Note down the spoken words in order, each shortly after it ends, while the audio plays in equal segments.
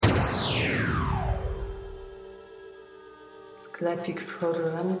Sklepik z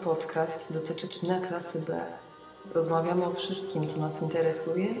horrorami podcast dotyczy kina klasy B. Rozmawiamy o wszystkim, co nas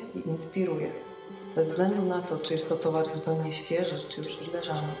interesuje i inspiruje. Bez względu na to, czy jest to towar zupełnie świeży, czy już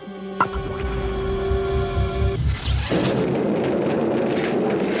wydarzany.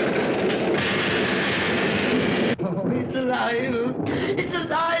 It's alive! It's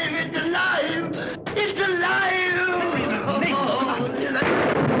alive! It's alive! It's alive!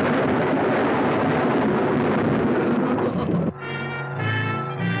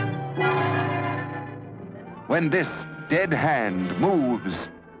 When this dead hand moves,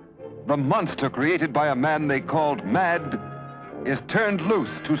 the monster created by a man they called mad is turned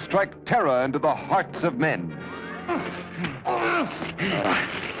loose to strike terror into the hearts of men.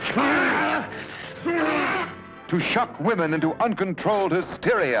 To shock women into uncontrolled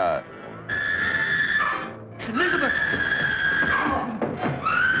hysteria. Elizabeth!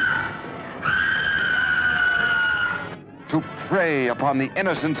 To prey upon the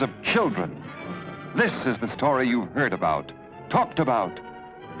innocence of children. This is the story you've heard about, talked about.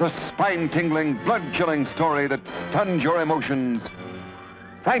 The spine-tingling, blood-chilling story that stuns your emotions.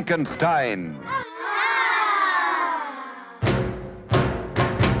 Frankenstein.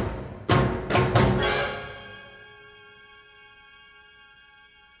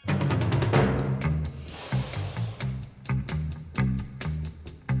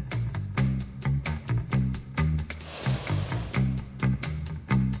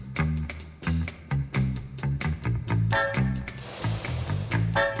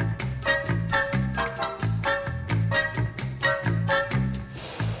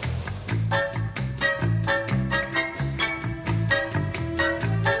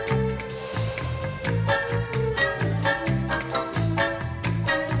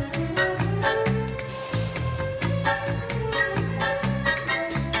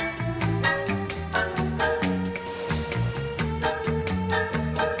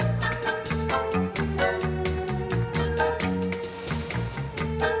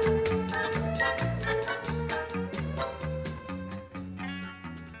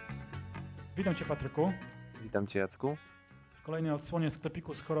 Witam Cię, Patryku. Witam Cię, Jacku. W kolejnej odsłonie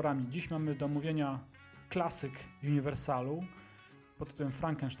Sklepiku z horrorami. Dziś mamy do omówienia klasyk Uniwersalu pod tytułem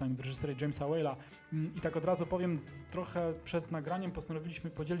Frankenstein w reżyserii Jamesa Whale'a. I tak od razu powiem, trochę przed nagraniem postanowiliśmy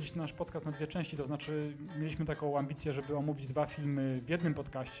podzielić nasz podcast na dwie części, to znaczy mieliśmy taką ambicję, żeby omówić dwa filmy w jednym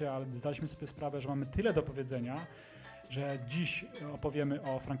podcaście, ale zdaliśmy sobie sprawę, że mamy tyle do powiedzenia, że dziś opowiemy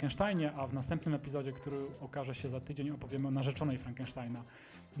o Frankensteinie, a w następnym epizodzie, który okaże się za tydzień, opowiemy o narzeczonej Frankensteina.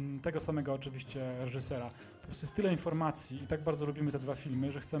 Tego samego oczywiście reżysera. Po prostu jest tyle informacji i tak bardzo lubimy te dwa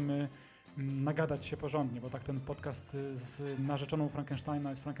filmy, że chcemy nagadać się porządnie, bo tak ten podcast z narzeczoną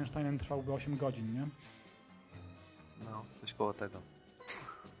Frankensteina, z Frankensteinem trwałby 8 godzin, nie? No, coś koło tego.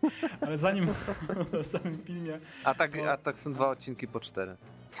 Ale zanim o samym filmie... A tak są 2 odcinki po 4.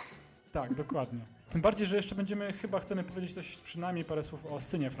 Tak, dokładnie. Tym bardziej, że jeszcze chcemy powiedzieć coś, przynajmniej parę słów o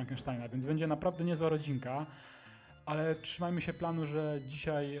synie Frankensteina, więc będzie naprawdę niezła rodzinka, ale trzymajmy się planu, że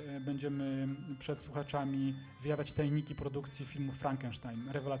dzisiaj będziemy przed słuchaczami wyjawiać tajniki produkcji filmu Frankenstein,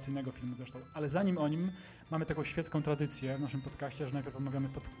 rewelacyjnego filmu zresztą. Ale zanim o nim, mamy taką świecką tradycję w naszym podcaście, że najpierw omawiamy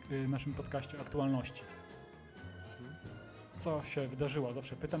w naszym podcaście aktualności. Co się wydarzyło?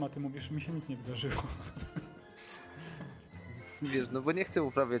 Zawsze pytam, a ty mówisz, mi się nic nie wydarzyło. Wiesz, no bo nie chcę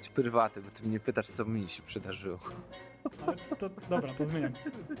uprawiać prywaty, bo ty mnie pytasz, co mi się przydarzyło. Ale dobra, to zmieniam.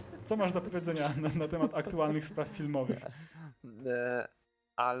 Co masz do powiedzenia na temat aktualnych spraw filmowych?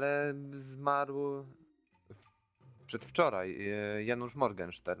 Ale zmarł przedwczoraj Janusz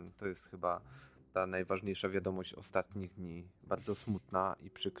Morgenstern. To jest chyba ta najważniejsza wiadomość ostatnich dni. Bardzo smutna i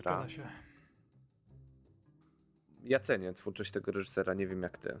przykra. Zgadza się. Ja cenię twórczość tego reżysera, nie wiem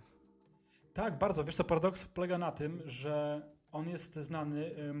jak ty. Tak, bardzo. Wiesz co, paradoks polega na tym, że on jest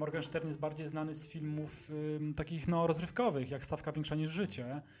znany, Morgenstern jest bardziej znany z filmów takich rozrywkowych, jak Stawka większa niż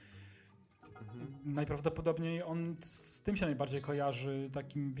życie. Najprawdopodobniej on z tym się najbardziej kojarzy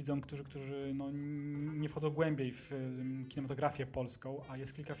takim widzom, którzy nie wchodzą głębiej w kinematografię polską, a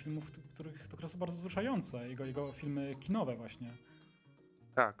jest kilka filmów, które są bardzo wzruszające. Jego filmy kinowe właśnie.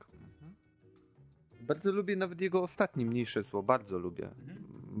 Tak. Bardzo lubię nawet jego ostatnie mniejsze zło, bardzo lubię.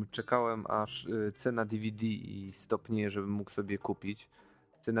 Czekałem aż cena DVD i stopnieje, żebym mógł sobie kupić.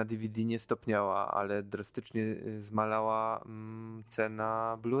 Cena DVD nie stopniała, ale drastycznie zmalała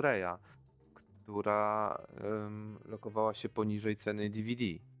cena Blu-raya, która lokowała się poniżej ceny DVD.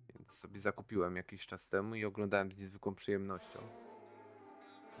 Więc sobie zakupiłem jakiś czas temu i oglądałem z niezwykłą przyjemnością.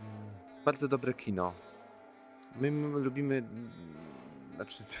 Bardzo dobre kino. My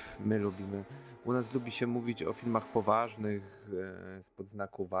lubimy u nas lubi się mówić o filmach poważnych, spod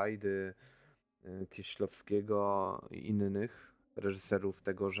znaku Wajdy, Kieślowskiego i innych. reżyserów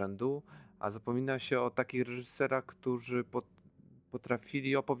tego rzędu, a zapomina się o takich reżyserach, którzy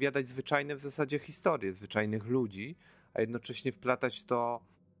potrafili opowiadać zwyczajne w zasadzie historie zwyczajnych ludzi, a jednocześnie wplatać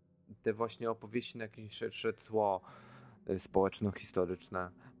te właśnie opowieści na jakieś szersze tło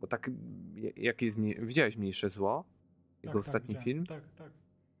społeczno-historyczne. Bo tak, widziałeś Mniejsze Zło? Jego ostatni film? Tak, tak.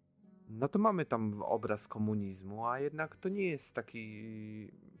 No to mamy tam obraz komunizmu, a jednak to nie jest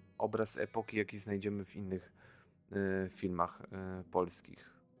taki obraz epoki, jaki znajdziemy w innych filmach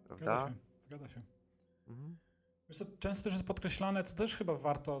polskich, prawda? Zgadza się. Mhm. Wiesz co, często też jest podkreślane, co też chyba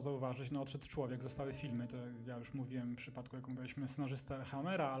warto zauważyć, Odszedł człowiek, zostały filmy, to ja już mówiłem w przypadku, jak mówiliśmy, scenarzystę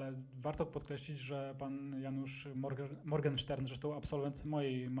Hammera, ale warto podkreślić, że pan Janusz Morgenstern, zresztą absolwent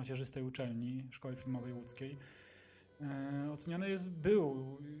mojej macierzystej uczelni, Szkoły Filmowej Łódzkiej, oceniany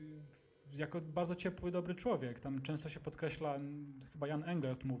był jako bardzo ciepły, dobry człowiek. Tam często się podkreśla, chyba Jan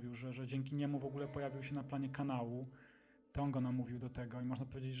Englert mówił, że dzięki niemu w ogóle pojawił się na planie kanału. To on go namówił do tego i można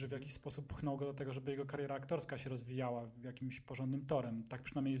powiedzieć, że w jakiś sposób pchnął go do tego, żeby jego kariera aktorska się rozwijała jakimś porządnym torem. Tak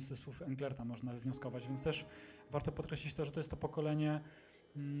przynajmniej ze słów Englerta można wywnioskować, więc też warto podkreślić to, że to jest to pokolenie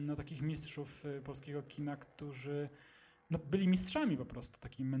takich mistrzów polskiego kina, którzy byli mistrzami po prostu,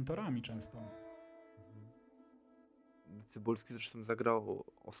 takimi mentorami często. Cybulski zresztą zagrał,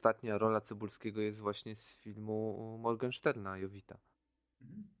 ostatnia rola Cybulskiego jest właśnie z filmu Morgensterna, Jowita.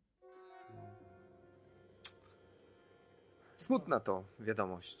 Smutna to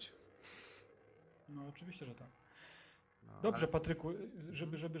wiadomość. No oczywiście, że tak. Dobrze, Patryku,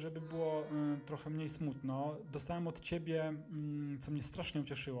 żeby było trochę mniej smutno, dostałem od ciebie, co mnie strasznie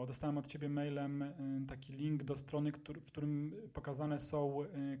ucieszyło, dostałem od ciebie mailem taki link do strony, w którym pokazane są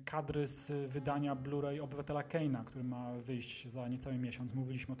kadry z wydania Blu-ray Obywatela Kane'a, który ma wyjść za niecały miesiąc.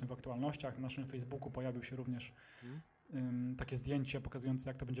 Mówiliśmy o tym w aktualnościach, na naszym Facebooku pojawił się również takie zdjęcie pokazujące,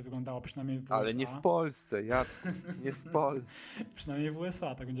 jak to będzie wyglądało, przynajmniej w USA. Ale nie w Polsce, Jacku, nie w Polsce. Przynajmniej w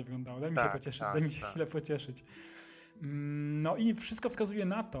USA tak będzie wyglądało. Daj mi się pocieszyć, daj mi się chwilę pocieszyć. No i wszystko wskazuje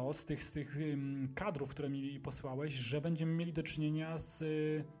na to, z tych kadrów, które mi posłałeś, że będziemy mieli do czynienia z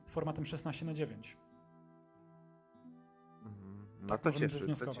formatem 16:9. No tak to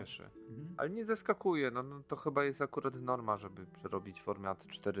cieszy. Ale nie zaskakuje, no to chyba jest akurat norma, żeby przerobić format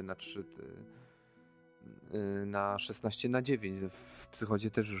 4:3 na 16:9. W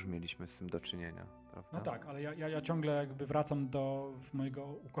Psychodzie też już mieliśmy z tym do czynienia, prawda? No tak, ale ja ciągle jakby wracam do mojego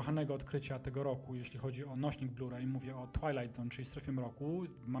ukochanego odkrycia tego roku, jeśli chodzi o nośnik Blu-ray. Mówię o Twilight Zone, czyli Strefie Mroku.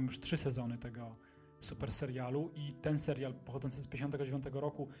 Mam już 3 sezony tego super serialu i ten serial pochodzący z 1959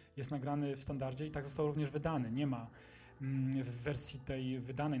 roku jest nagrany w standardzie i tak został również wydany. Nie ma w wersji tej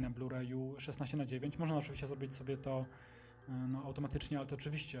wydanej na Blu-rayu 16:9. Można oczywiście zrobić sobie to automatycznie, ale to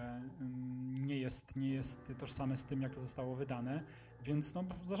oczywiście nie jest tożsame z tym, jak to zostało wydane, więc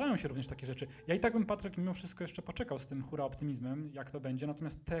zdarzają się również takie rzeczy. Ja i tak bym, Patryk, mimo wszystko jeszcze poczekał z tym hura optymizmem, jak to będzie,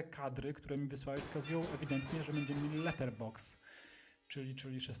 natomiast te kadry, które mi wysłałeś, wskazują ewidentnie, że będziemy mieli letterbox, czyli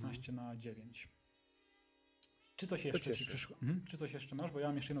 16:9. Czy coś jeszcze ci przyszło? Czy coś jeszcze masz? Bo ja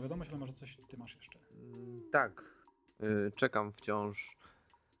mam jeszcze jedną wiadomość, ale może coś ty masz jeszcze. Tak. Czekam wciąż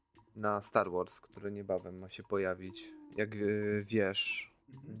na Star Wars, który niebawem ma się pojawić. Jak wiesz,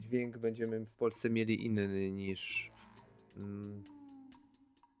 dźwięk będziemy w Polsce mieli inny niż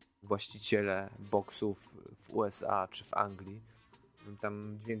właściciele boxów w USA czy w Anglii.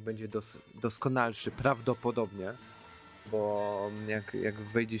 Tam dźwięk będzie doskonalszy prawdopodobnie, bo jak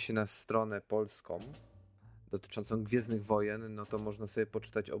wejdzie się na stronę polską dotyczącą Gwiezdnych Wojen, no to można sobie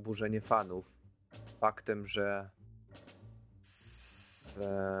poczytać oburzenie fanów faktem, że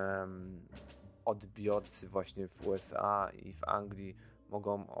odbiorcy właśnie w USA i w Anglii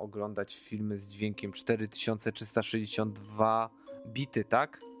mogą oglądać filmy z dźwiękiem 4362 bity,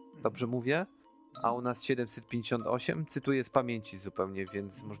 tak? Dobrze mówię? A u nas 758? Cytuję z pamięci zupełnie,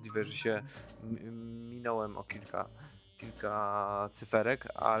 więc możliwe, że się minąłem o kilka cyferek,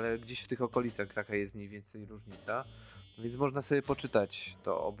 ale gdzieś w tych okolicach taka jest mniej więcej różnica. Więc można sobie poczytać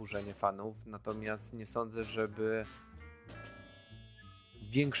to oburzenie fanów, natomiast nie sądzę, żeby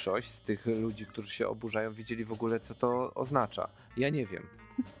większość z tych ludzi, którzy się oburzają, wiedzieli w ogóle, co to oznacza. Ja nie wiem.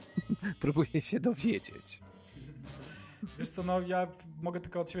 Próbuję się dowiedzieć. Wiesz co, ja mogę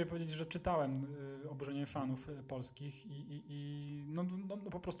tylko od siebie powiedzieć, że czytałem oburzenie fanów polskich i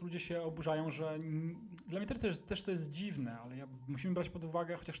po prostu ludzie się oburzają, że dla mnie też to jest dziwne, ale musimy brać pod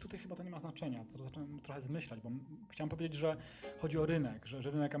uwagę, chociaż tutaj chyba to nie ma znaczenia, to zacząłem trochę zmyślać, bo chciałem powiedzieć, że chodzi o rynek,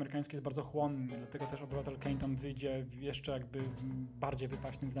 że rynek amerykański jest bardzo chłonny, dlatego też Obywatel Kane tam wyjdzie w jeszcze jakby bardziej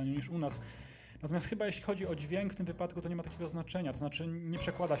wypaśnym wydaniu niż u nas. Natomiast chyba jeśli chodzi o dźwięk w tym wypadku, to nie ma takiego znaczenia, to znaczy nie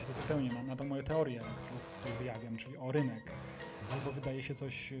przekłada się to zupełnie na tą moją teorię, którą wyjawiam, czyli o rynek. Albo wydaje się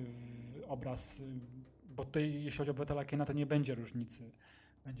coś obraz bo tutaj, jeśli chodzi o obywatela Kane'a, to nie będzie różnicy.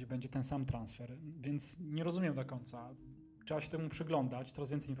 Będzie ten sam transfer, więc nie rozumiem do końca. Trzeba się temu przyglądać,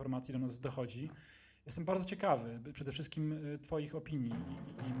 coraz więcej informacji do nas dochodzi. Jestem bardzo ciekawy przede wszystkim twoich opinii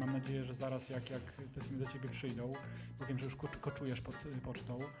i mam nadzieję, że zaraz jak te filmy do ciebie przyjdą, bo wiem, że już koczujesz pod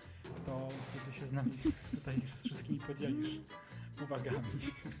pocztą, to wtedy się z nami tutaj z wszystkimi podzielisz uwagami.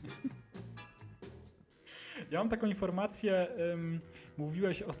 Ja mam taką informację,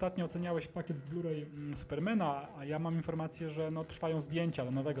 mówiłeś, ostatnio oceniałeś pakiet Blu-ray Supermana, a ja mam informację, że trwają zdjęcia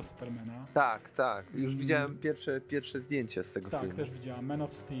do nowego Supermana. Tak. Już widziałem pierwsze zdjęcia z tego filmu. Tak, też widziałem. Man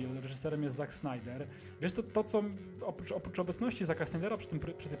of Steel. Reżyserem jest Zack Snyder. Wiesz, to co oprócz obecności Zacka Snydera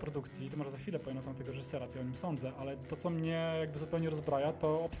przy tej produkcji, to może za chwilę powiem na tego reżysera, co o nim sądzę, ale to, co mnie jakby zupełnie rozbraja,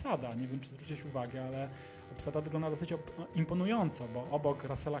 to obsada. Nie wiem, czy zwróciłeś uwagę, ale obsada wygląda dosyć imponująco, bo obok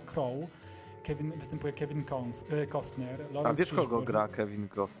Russella Crowe występuje Kevin Costner. A wiesz, kogo gra Kevin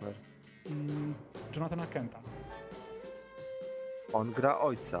Costner? Jonathana Kenta. On gra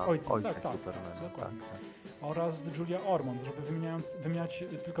ojca tak, Supermana. Dokładnie. Oraz Julia Ormond, żeby wymieniać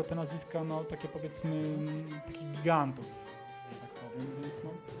tylko te nazwiska, takie powiedzmy, takich gigantów, że tak powiem, więc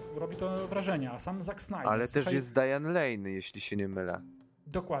robi to wrażenie, a sam Zack Snyder... Ale też jest Diane Lane, jeśli się nie mylę.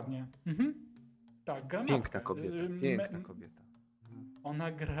 Dokładnie. Tak, gra Piękna kobieta.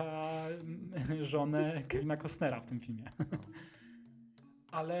 Ona gra żonę Kevina Costnera w tym filmie.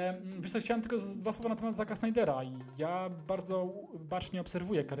 Ale wiesz co, chciałem tylko dwa słowa na temat Zacka Snydera. Ja bardzo bacznie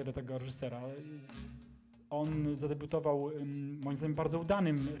obserwuję karierę tego reżysera. On zadebiutował moim zdaniem bardzo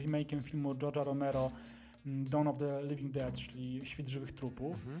udanym remake'iem filmu George'a Romero Dawn of the Living Dead, czyli Świt żywych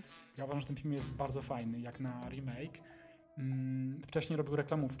trupów. Ja uważam, że ten film jest bardzo fajny, jak na remake. Wcześniej robił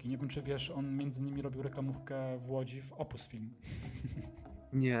reklamówki. Nie wiem, czy wiesz, on między innymi robił reklamówkę w Łodzi w Opus Film.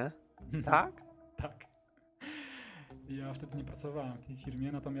 Nie? Tak? Tak. Ja wtedy nie pracowałem w tej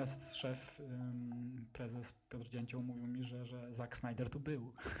firmie, natomiast szef, prezes Piotr Dzięcioł mówił mi, że Zack Snyder tu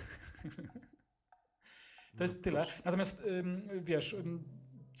był. To jest tyle. Natomiast wiesz,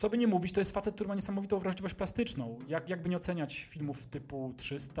 co by nie mówić, to jest facet, który ma niesamowitą wrażliwość plastyczną. Jakby nie oceniać filmów typu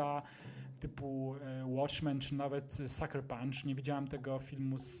 300, typu Watchmen, czy nawet Sucker Punch. Nie widziałem tego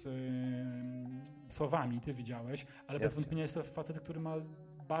filmu z słowami, ty widziałeś, ale bez wątpienia jest to facet, który ma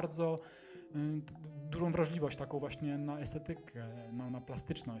bardzo dużą wrażliwość taką właśnie na estetykę, na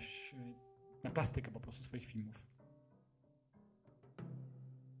plastyczność, na plastykę po prostu swoich filmów.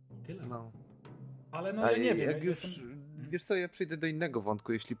 Tyle. Ale ja nie wiem. Jak już, wiesz co, ja przejdę do innego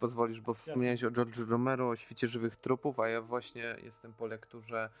wątku, jeśli pozwolisz, bo wspomniałeś o George'u Romero, o Świcie żywych trupów, a ja właśnie jestem po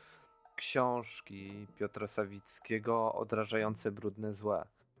lekturze książki Piotra Sawickiego Odrażające brudne złe.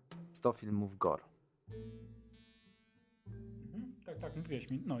 100 filmów gore. Tak, mówiłeś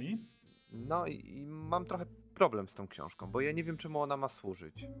mi. No i mam trochę problem z tą książką, bo ja nie wiem, czemu ona ma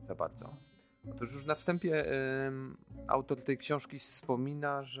służyć za bardzo. Otóż już na wstępie autor tej książki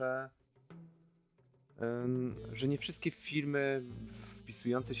wspomina, że nie wszystkie filmy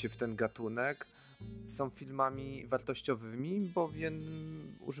wpisujące się w ten gatunek są filmami wartościowymi, bowiem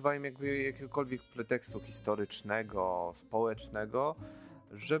używają jakiegokolwiek pretekstu historycznego, społecznego,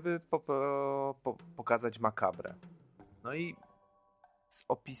 żeby pokazać makabrę. No i z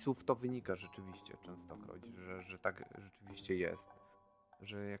opisów to wynika rzeczywiście częstokroć, że tak rzeczywiście jest.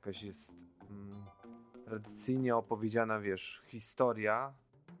 Że jakaś jest tradycyjnie opowiedziana, historia,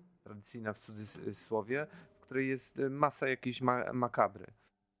 tradycyjna w cudzysłowie, w której jest masa jakiejś makabry.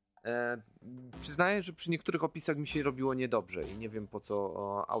 Przyznaję, że przy niektórych opisach mi się robiło niedobrze i nie wiem, po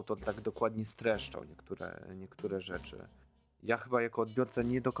co autor tak dokładnie streszczał niektóre rzeczy. Ja chyba jako odbiorca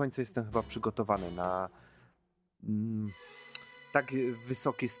nie do końca jestem chyba przygotowany na tak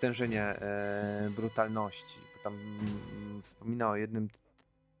wysokie stężenie brutalności. Bo tam wspomina o jednym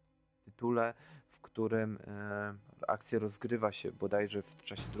tytule, w którym akcja rozgrywa się bodajże w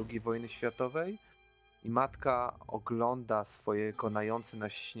czasie II wojny światowej i matka ogląda swoje konające na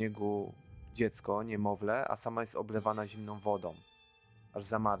śniegu dziecko, niemowlę, a sama jest oblewana zimną wodą, aż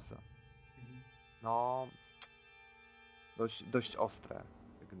zamarza. No, dość ostre,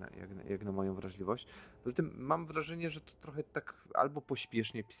 jak na moją wrażliwość. Poza tym mam wrażenie, że to trochę tak albo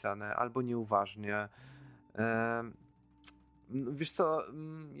pośpiesznie pisane, albo nieuważnie. Wiesz co,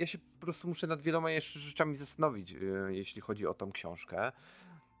 ja się po prostu muszę nad wieloma jeszcze rzeczami zastanowić, jeśli chodzi o tą książkę,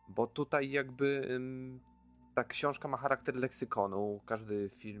 bo tutaj jakby ta książka ma charakter leksykonu, każdy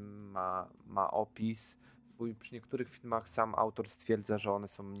film ma opis swój. Przy niektórych filmach sam autor stwierdza, że one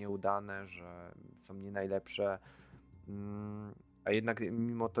są nieudane, że są nie najlepsze, a jednak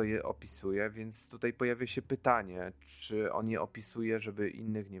mimo to je opisuje, więc tutaj pojawia się pytanie, czy on je opisuje, żeby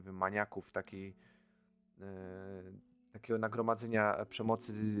innych, nie wiem, maniaków takiego nagromadzenia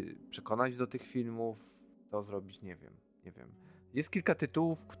przemocy przekonać do tych filmów, to zrobić, nie wiem. Jest kilka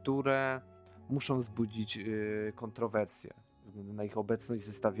tytułów, które muszą wzbudzić kontrowersje ze względu na ich obecność w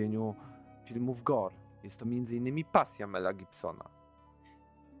zestawieniu filmów gore. Jest to m.in. Pasja Mela Gibsona.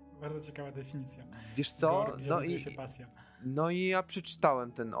 Bardzo ciekawa definicja. Wiesz co? Gore, gdzie znajduje się pasja. No i ja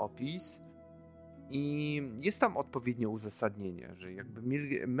przeczytałem ten opis i jest tam odpowiednie uzasadnienie, że jakby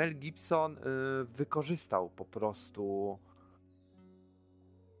Mel Gibson wykorzystał po prostu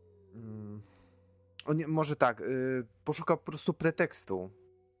może tak, poszukał po prostu pretekstu,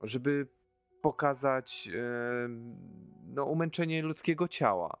 żeby pokazać umęczenie ludzkiego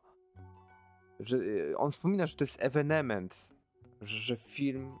ciała. Że on wspomina, że to jest ewenement, że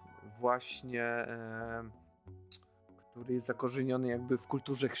film właśnie który jest zakorzeniony jakby w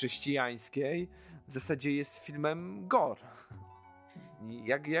kulturze chrześcijańskiej, w zasadzie jest filmem gore.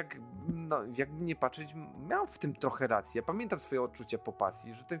 Jakby nie patrzeć, miał w tym trochę rację. Ja pamiętam swoje odczucia po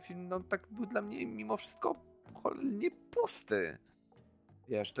Pasji, że ten film tak był dla mnie mimo wszystko cholernie pusty.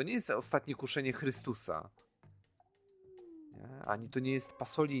 Wiesz, to nie jest ostatnie kuszenie Chrystusa. Nie? Ani to nie jest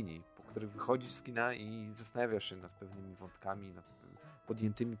Pasolini, po których wychodzisz z kina i zastanawiasz się nad pewnymi wątkami, nad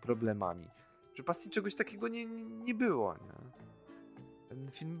podjętymi problemami. Przy Pasji czegoś takiego nie było. Nie?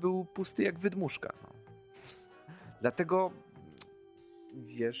 Ten film był pusty jak wydmuszka. No. Dlatego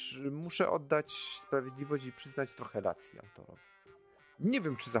wiesz, muszę oddać sprawiedliwość i przyznać trochę racji autorowi. Nie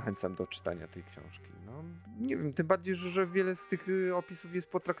wiem, czy zachęcam do czytania tej książki. No, nie wiem, tym bardziej, że wiele z tych opisów jest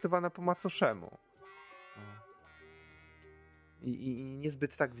potraktowane po macoszemu. No. I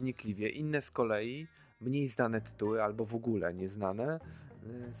niezbyt tak wnikliwie. Inne z kolei, mniej znane tytuły, albo w ogóle nieznane,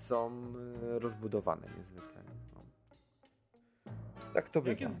 są rozbudowane niezwykle. No. Tak to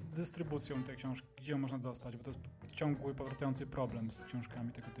Jak jest z dystrybucją tej książki? Gdzie ją można dostać? Bo to jest ciągły, powracający problem z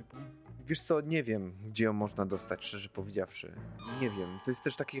książkami tego typu. Wiesz co, nie wiem, gdzie ją można dostać, szczerze powiedziawszy. Nie wiem. To jest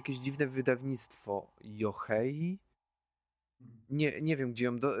też takie jakieś dziwne wydawnictwo Yohei. Nie wiem, gdzie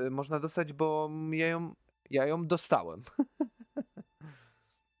ją można dostać, bo ja ją dostałem.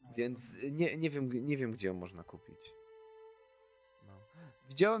 Więc nie wiem, gdzie ją można kupić. No.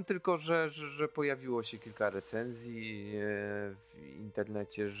 Widziałem tylko, że pojawiło się kilka recenzji w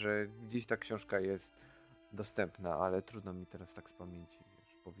internecie, że gdzieś ta książka jest dostępna, ale trudno mi teraz tak z pamięci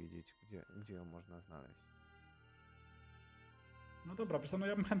powiedzieć, gdzie ją można znaleźć. No dobra,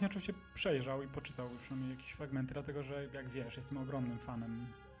 ja bym chętnie oczywiście przejrzał i poczytał przynajmniej jakieś fragmenty, dlatego że jak wiesz, jestem ogromnym fanem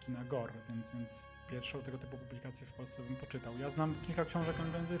kina gore, więc pierwszą tego typu publikację w Polsce bym poczytał. Ja znam kilka książek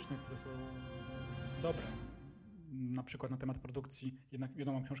anglojęzycznych, które są dobre. Na przykład na temat produkcji,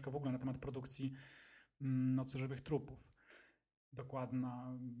 jedną mam książkę w ogóle na temat produkcji Nocy Żywych Trupów.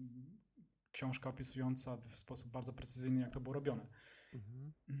 Dokładna książka opisująca w sposób bardzo precyzyjny, jak to było robione.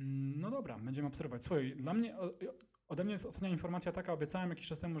 Mhm. No dobra, będziemy obserwować. Słuchaj, ode mnie jest ostatnia informacja taka, obiecałem jakiś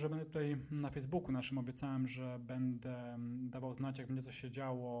czas temu, że będę tutaj na Facebooku naszym obiecałem, że będę dawał znać, jak będzie coś się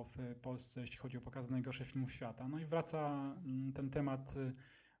działo w Polsce, jeśli chodzi o pokazy najgorszych filmów świata. No i wraca ten temat,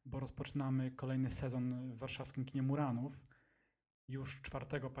 bo rozpoczynamy kolejny sezon w warszawskim kinie Muranów. Już 4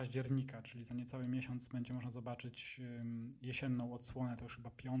 października, czyli za niecały miesiąc będzie można zobaczyć jesienną odsłonę, to już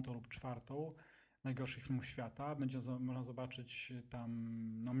chyba 5. lub 4. najgorszych filmów świata. Będzie można zobaczyć tam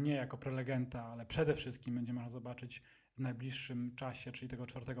mnie jako prelegenta, ale przede wszystkim będzie można zobaczyć w najbliższym czasie, czyli tego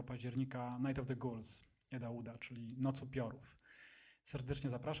 4 października Night of the Ghouls Eda Wooda, czyli Noc Upiorów. Serdecznie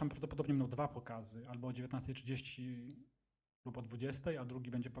zapraszam. Prawdopodobnie będą 2 pokazy, albo o 19:30 lub o 20:00, a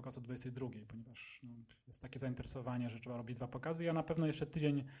drugi będzie pokaz o 22:00, ponieważ jest takie zainteresowanie, że trzeba robić 2 pokazy. Ja na pewno jeszcze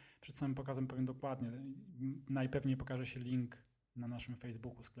tydzień przed samym pokazem powiem dokładnie. Najpewniej pokaże się link na naszym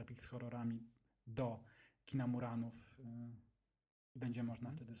Facebooku Sklepik z horrorami do kina Muranów i będzie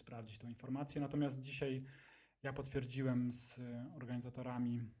można wtedy sprawdzić tę informację. Natomiast dzisiaj ja potwierdziłem z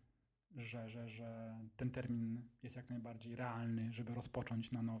organizatorami, że ten termin jest jak najbardziej realny, żeby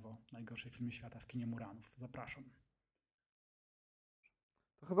rozpocząć na nowo najgorsze filmy świata w kinie Muranów. Zapraszam.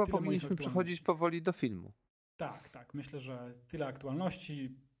 To chyba powinniśmy przechodzić powoli do filmu. Tak. Myślę, że tyle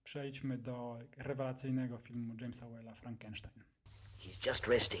aktualności. Przejdźmy do rewelacyjnego filmu Jamesa Whalea Frankenstein. He's just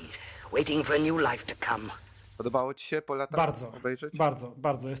resting, waiting for a new life to come. Podobało ci się po latach obejrzeć?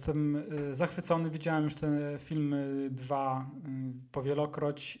 Bardzo. Jestem zachwycony. Widziałem już te filmy 2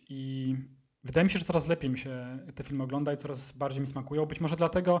 powielokroć i wydaje mi się, że coraz lepiej mi się te filmy ogląda i coraz bardziej mi smakują. Być może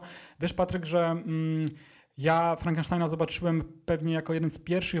dlatego, wiesz Patryk, że ja Frankensteina zobaczyłem pewnie jako jeden z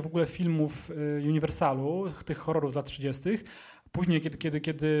pierwszych w ogóle filmów Uniwersalu, tych horrorów z lat 30. Później,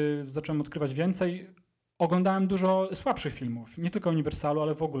 kiedy zacząłem odkrywać więcej, oglądałem dużo słabszych filmów. Nie tylko Uniwersalu,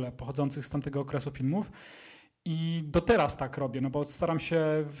 ale w ogóle pochodzących z tamtego okresu filmów. I do teraz tak robię, no bo staram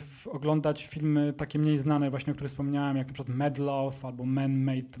się oglądać filmy takie mniej znane właśnie, o których wspomniałem, jak na przykład Mad Love, albo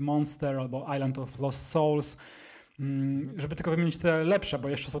Man-Made Monster, albo Island of Lost Souls, żeby tylko wymienić te lepsze, bo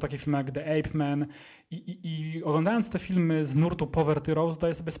jeszcze są takie filmy jak The Ape Man i oglądając te filmy z nurtu Poverty Row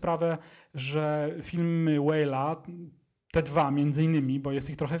zdaję sobie sprawę, że filmy Whale'a, te dwa między innymi, bo jest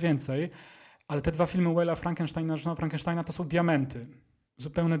ich trochę więcej, ale te dwa filmy Whale'a, Frankensteina to są diamenty.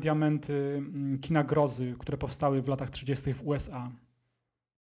 Zupełne diamenty kina grozy, które powstały w latach 30. w USA.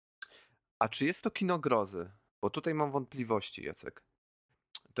 A czy jest to kino grozy? Bo tutaj mam wątpliwości, Jacek.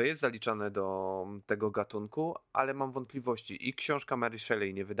 To jest zaliczane do tego gatunku, ale mam wątpliwości. I książka Mary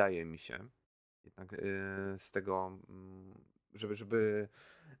Shelley nie wydaje mi się jednak z tego, żeby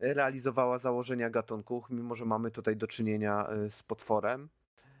realizowała założenia gatunku, mimo że mamy tutaj do czynienia z potworem.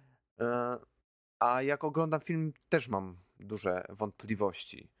 A jak oglądam film, też mam duże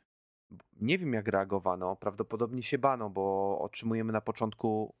wątpliwości. Nie wiem, jak reagowano. Prawdopodobnie się bano, bo otrzymujemy na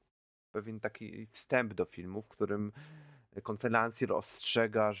początku pewien taki wstęp do filmu, w którym konferencjer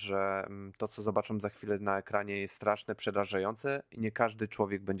ostrzega, że to, co zobaczą za chwilę na ekranie, jest straszne, przerażające i nie każdy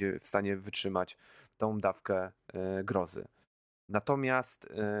człowiek będzie w stanie wytrzymać tą dawkę grozy. Natomiast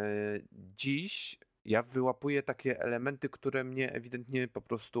dziś ja wyłapuję takie elementy, które mnie ewidentnie po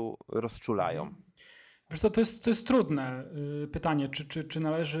prostu rozczulają. Wiesz co, to jest trudne pytanie, czy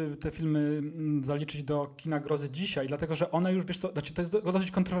należy te filmy zaliczyć do kina grozy dzisiaj, dlatego że one już, wiesz co, znaczy to jest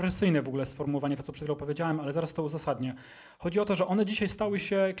dosyć kontrowersyjne w ogóle sformułowanie, to co przed chwilą powiedziałem, ale zaraz to uzasadnię. Chodzi o to, że one dzisiaj stały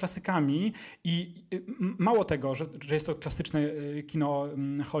się klasykami i mało tego, że jest to klasyczne kino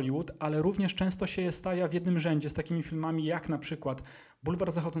Hollywood, ale również często się je stawia w jednym rzędzie z takimi filmami jak na przykład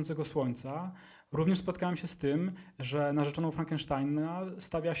Bulwar Zachodzącego Słońca. Również spotkałem się z tym, że Narzeczoną Frankensteina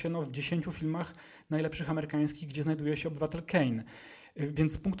stawia się w 10 filmach najlepszych amerykańskich, gdzie znajduje się obywatel Kane.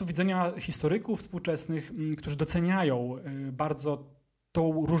 Więc z punktu widzenia historyków współczesnych, którzy doceniają bardzo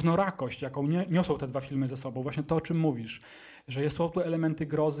tą różnorakość, jaką niosą te dwa filmy ze sobą, właśnie to, o czym mówisz, że są tu elementy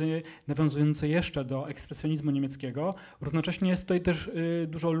grozy nawiązujące jeszcze do ekspresjonizmu niemieckiego, równocześnie jest tutaj też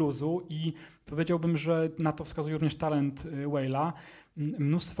dużo luzu i powiedziałbym, że na to wskazuje również talent Whale'a,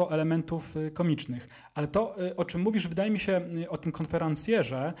 mnóstwo elementów komicznych. Ale to, o czym mówisz, wydaje mi się o tym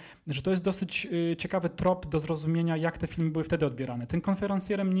konferencjerze, że to jest dosyć ciekawy trop do zrozumienia, jak te filmy były wtedy odbierane. Tym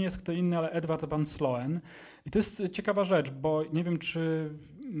konferencjerem nie jest kto inny, ale Edward van Sloan. I to jest ciekawa rzecz, bo nie wiem, czy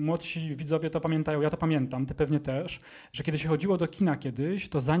młodsi widzowie to pamiętają, ja to pamiętam, ty pewnie też, że kiedy się chodziło do kina kiedyś,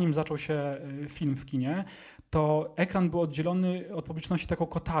 to zanim zaczął się film w kinie, to ekran był oddzielony od publiczności taką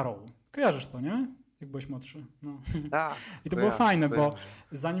kotarą. Kojarzysz to, nie? Jak byłeś młodszy. No. I to było fajne, bo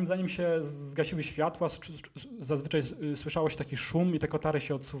zanim się zgasiły światła, zazwyczaj słyszało się taki szum i te kotary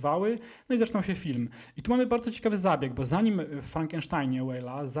się odsuwały, no i zaczynał się film. I tu mamy bardzo ciekawy zabieg, bo zanim w Frankensteinie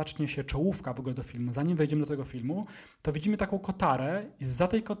Whale'a zacznie się czołówka w ogóle do filmu, zanim wejdziemy do tego filmu, to widzimy taką kotarę i zza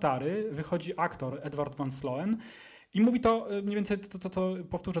tej kotary wychodzi aktor Edward van Sloan i mówi to mniej więcej,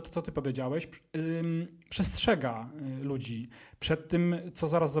 powtórzę to, co ty powiedziałeś, przestrzega ludzi przed tym, co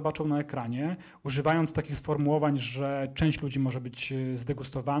zaraz zobaczą na ekranie, używając takich sformułowań, że część ludzi może być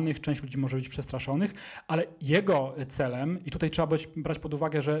zdegustowanych, część ludzi może być przestraszonych, ale jego celem, i tutaj trzeba brać pod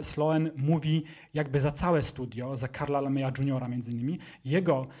uwagę, że Sloan mówi jakby za całe studio, za Karla LaMeya Jr. między innymi,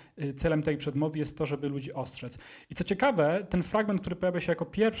 jego celem tej przedmowy jest to, żeby ludzi ostrzec. I co ciekawe, ten fragment, który pojawia się jako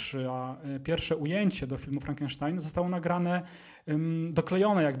pierwsze ujęcie do filmu Frankenstein, zostało nagrane,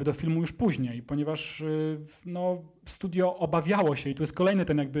 doklejone jakby do filmu już później, ponieważ studio obawiało się, i tu jest kolejny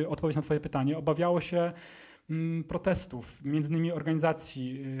ten jakby odpowiedź na twoje pytanie, obawiało się protestów, między innymi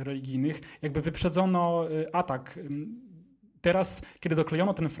organizacji religijnych, jakby wyprzedzono atak. Teraz, kiedy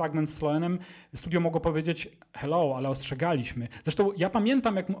doklejono ten fragment z Sloanem, studio mogło powiedzieć hello, ale ostrzegaliśmy. Zresztą ja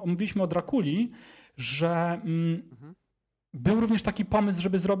pamiętam, jak mówiliśmy o Drakuli, że był również taki pomysł,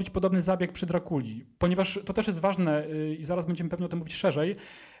 żeby zrobić podobny zabieg przy Drakuli, ponieważ to też jest ważne i zaraz będziemy pewnie o tym mówić szerzej,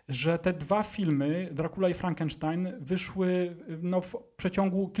 że te dwa filmy, Dracula i Frankenstein, wyszły w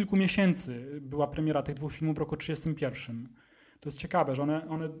przeciągu kilku miesięcy. Była premiera tych dwóch filmów w roku 1931. To jest ciekawe, że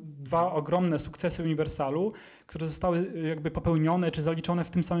one dwa ogromne sukcesy Uniwersalu, które zostały jakby popełnione czy zaliczone w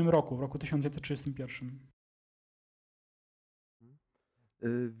tym samym roku, w roku 1931.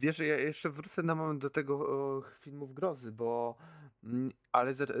 Wiesz, ja jeszcze wrócę na moment do tego filmów grozy,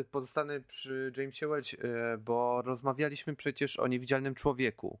 ale pozostanę przy Jamesie Welch, bo rozmawialiśmy przecież o Niewidzialnym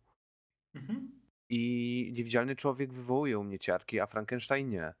Człowieku. I Niewidzialny Człowiek wywołuje u mnie ciarki, a Frankenstein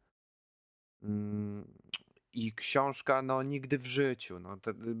nie. I książka, nigdy w życiu.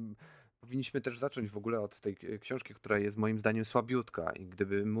 Powinniśmy też zacząć w ogóle od tej książki, która jest moim zdaniem słabiutka i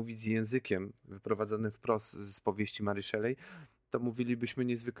gdyby mówić z językiem wyprowadzonym wprost z powieści Mary Shelley, to mówilibyśmy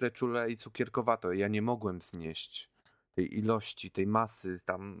niezwykle czule i cukierkowato. Ja nie mogłem znieść tej ilości, tej masy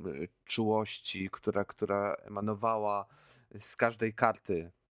tam czułości, która emanowała z każdej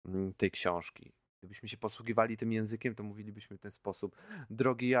karty tej książki. Gdybyśmy się posługiwali tym językiem, to mówilibyśmy w ten sposób.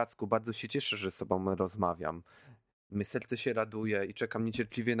 Drogi Jacku, bardzo się cieszę, że z tobą rozmawiam. Moje serce się raduje i czekam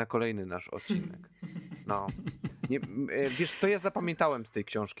niecierpliwie na kolejny nasz odcinek. No. Nie, wiesz, to ja zapamiętałem z tej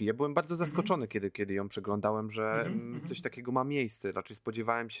książki. Ja byłem bardzo zaskoczony, kiedy ją przeglądałem, że coś takiego ma miejsce. Raczej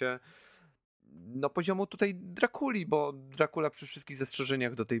spodziewałem się poziomu tutaj Drakuli, bo Dracula przy wszystkich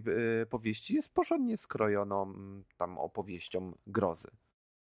zastrzeżeniach do tej powieści jest porządnie skrojoną tam opowieścią grozy.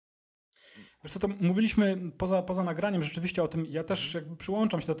 Wiesz co, to mówiliśmy poza nagraniem rzeczywiście o tym, ja też jakby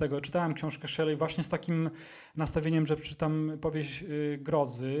przyłączam się do tego, czytałem książkę Shelley właśnie z takim nastawieniem, że przeczytam powieść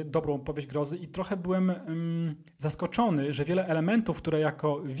grozy, dobrą powieść grozy i trochę byłem zaskoczony, że wiele elementów, które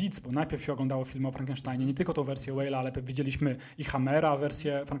jako widz, bo najpierw się oglądało film o Frankensteinie, nie tylko tą wersję Whale'a, ale widzieliśmy i Hammera,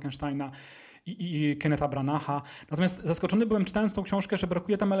 wersję Frankensteina, i Kennetha Branaha. Natomiast zaskoczony byłem czytając tą książkę, że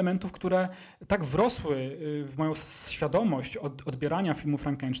brakuje tam elementów, które tak wrosły w moją świadomość odbierania filmu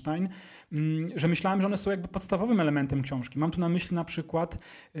Frankenstein, że myślałem, że one są jakby podstawowym elementem książki. Mam tu na myśli na przykład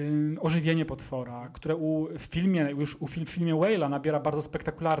ożywienie potwora, które w filmie Whale'a nabiera bardzo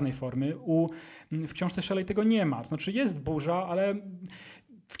spektakularnej formy. W książce Shelley tego nie ma. To znaczy jest burza, ale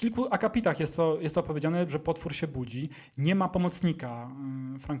w kilku akapitach jest to powiedziane, że potwór się budzi. Nie ma pomocnika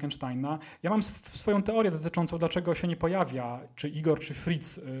Frankensteina. Ja mam swoją teorię dotyczącą, dlaczego się nie pojawia, czy Igor, czy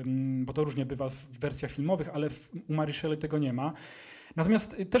Fritz, bo to różnie bywa w wersjach filmowych, ale u Mary Shelley tego nie ma.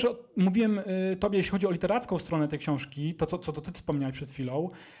 Natomiast też mówiłem tobie, jeśli chodzi o literacką stronę tej książki, to co ty wspomniałeś przed chwilą,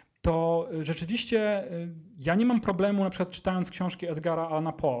 to rzeczywiście ja nie mam problemu na przykład czytając książki Edgara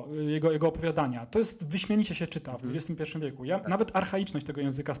Allana Poe, jego opowiadania. To jest wyśmienicie się czyta w XXI wieku. Nawet archaiczność tego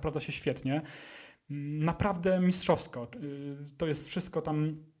języka sprawdza się świetnie. Naprawdę mistrzowsko. To jest wszystko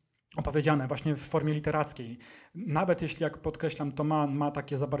tam opowiedziane właśnie w formie literackiej. Nawet jeśli, jak podkreślam, to ma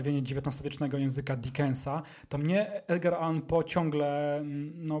takie zabarwienie XIX-wiecznego języka Dickensa, to mnie Edgar Allan Poe ciągle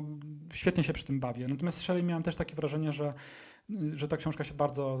świetnie się przy tym bawię. Natomiast z Shelley miałem też takie wrażenie, że ta książka się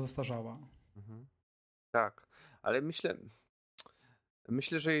bardzo zestarzała. Tak, ale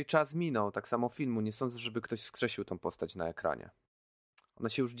myślę, że jej czas minął. Tak samo filmu. Nie sądzę, żeby ktoś skrzesił tą postać na ekranie. Ona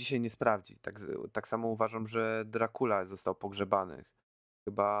się już dzisiaj nie sprawdzi. Tak samo uważam, że Dracula został pogrzebany.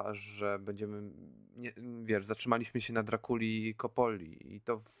 Chyba, że zatrzymaliśmy się na Drakuli i Coppoli i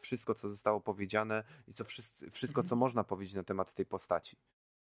to wszystko, co zostało powiedziane i wszystko, co można powiedzieć na temat tej postaci.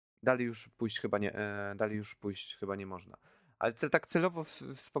 Dalej już pójść chyba nie można. Ale tak celowo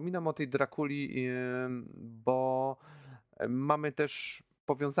wspominam o tej Drakuli, bo mamy też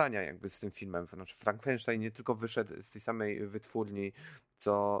powiązania jakby z tym filmem. Znaczy Frankenstein nie tylko wyszedł z tej samej wytwórni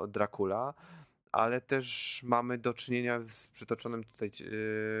co Dracula, ale też mamy do czynienia z przytoczonym tutaj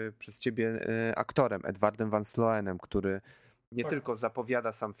przez ciebie aktorem, Edwardem Van Sloanem, który nie tylko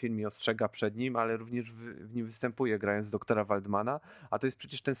zapowiada sam film i ostrzega przed nim, ale również w nim występuje, grając doktora Waldmana, a to jest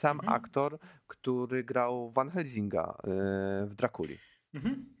przecież ten sam aktor, który grał Van Helsinga w Drakuli.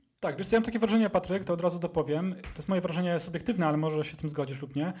 Tak, wiesz co, ja mam takie wrażenie, Patryk, to od razu dopowiem, to jest moje wrażenie subiektywne, ale może się z tym zgodzisz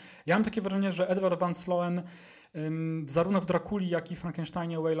lub nie. Ja mam takie wrażenie, że Edward Van Sloan zarówno w Drakuli, jak i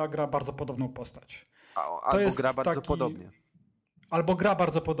Frankensteinie Whale'a gra bardzo podobną postać. Albo gra bardzo podobnie. Albo gra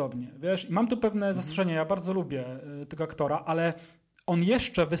bardzo podobnie, wiesz. I mam tu pewne zastrzeżenia, ja bardzo lubię tego aktora, ale on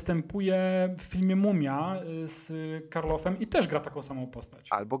jeszcze występuje w filmie Mumia z Karloffem i też gra taką samą postać.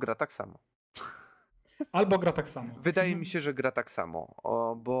 Albo gra tak samo. Albo gra tak samo. Wydaje mi się, że gra tak samo,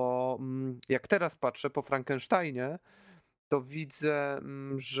 bo jak teraz patrzę po Frankensteinie, to widzę,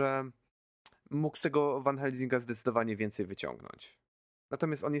 że mógł z tego Van Helsinga zdecydowanie więcej wyciągnąć.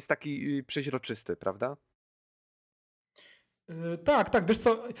 Natomiast on jest taki przeźroczysty, prawda? Tak, wiesz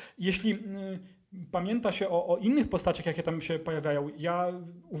co, jeśli pamięta się o innych postaciach, jakie tam się pojawiają, ja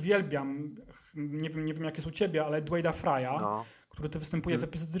uwielbiam, nie wiem jak jest u ciebie, ale Dwade'a Frya, który tu występuje w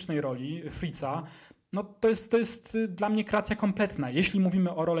epizodycznej roli, Fritza. No to jest dla mnie kreacja kompletna, jeśli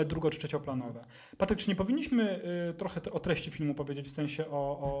mówimy o role drugo- czy trzecioplanowe. Patryk, czy nie powinniśmy trochę o treści filmu powiedzieć, w sensie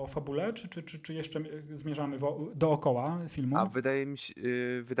o fabule, czy jeszcze zmierzamy dookoła filmu? A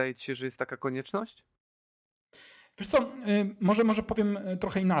wydaje ci się, że jest taka konieczność? Wiesz co, może powiem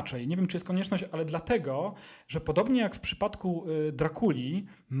trochę inaczej. Nie wiem, czy jest konieczność, ale dlatego, że podobnie jak w przypadku Drakuli,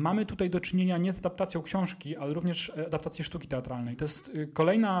 mamy tutaj do czynienia nie z adaptacją książki, ale również adaptacji sztuki teatralnej. To jest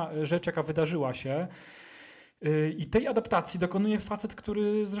kolejna rzecz, jaka wydarzyła się. I tej adaptacji dokonuje facet,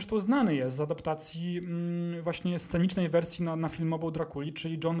 który zresztą znany jest z adaptacji właśnie scenicznej wersji na filmową Drakuli,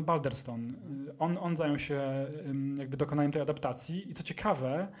 czyli John Balderston. On zajął się jakby dokonaniem tej adaptacji i co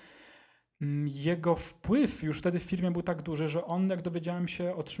ciekawe, Jego wpływ już wtedy w firmie był tak duży, że on, jak dowiedziałem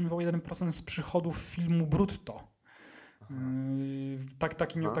się, otrzymywał 1% z przychodów filmu brutto.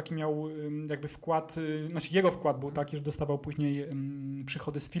 Taki miał jakby wkład, znaczy jego wkład był taki, że dostawał później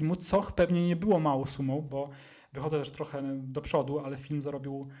przychody z filmu, co pewnie nie było małą sumą, bo wychodzę też trochę do przodu, ale film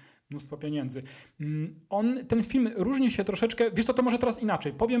zarobił mnóstwo pieniędzy. Ten film różni się troszeczkę, wiesz co, to może teraz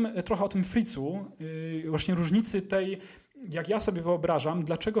inaczej. Powiem trochę o tym Fritzu, właśnie różnicy tej, jak ja sobie wyobrażam,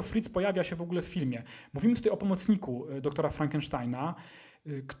 dlaczego Fritz pojawia się w ogóle w filmie. Mówimy tutaj o pomocniku doktora Frankensteina,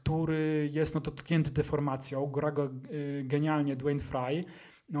 który jest dotknięty deformacją, gra go genialnie Dwayne Fry.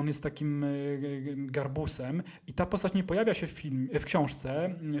 On jest takim garbusem i ta postać nie pojawia się w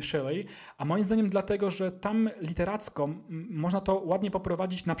książce Shelley, a moim zdaniem dlatego, że tam literacko można to ładnie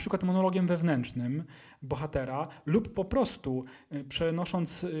poprowadzić na przykład monologiem wewnętrznym bohatera lub po prostu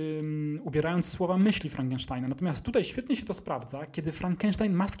przenosząc, ubierając słowa myśli Frankensteina. Natomiast tutaj świetnie się to sprawdza, kiedy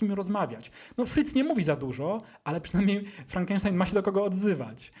Frankenstein ma z kim rozmawiać. Fritz nie mówi za dużo, ale przynajmniej Frankenstein ma się do kogo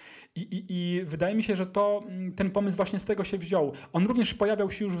odzywać. I wydaje mi się, że ten pomysł właśnie z tego się wziął. On również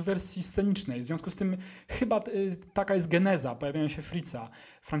pojawiał się już w wersji scenicznej. W związku z tym chyba taka jest geneza pojawiania się Fritza.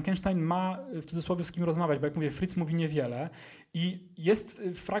 Frankenstein ma w cudzysłowie z kim rozmawiać, bo jak mówię, Fritz mówi niewiele. I jest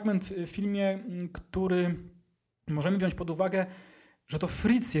fragment w filmie, który możemy wziąć pod uwagę, że to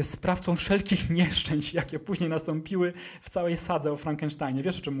Fritz jest sprawcą wszelkich nieszczęść, jakie później nastąpiły w całej sadze o Frankensteinie.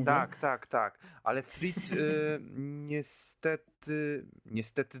 Wiesz, o czym mówię? Tak. Ale Fritz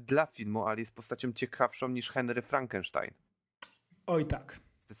niestety dla filmu, ale jest postacią ciekawszą niż Henry Frankenstein. Oj tak.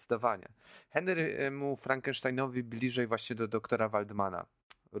 Zdecydowanie. Henry'emu Frankensteinowi bliżej właśnie do doktora Waldmana.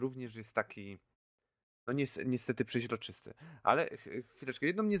 Również jest taki niestety przeźroczysty. Ale chwileczkę,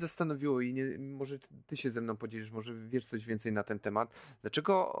 jedno mnie zastanowiło i może ty się ze mną podzielisz, może wiesz coś więcej na ten temat.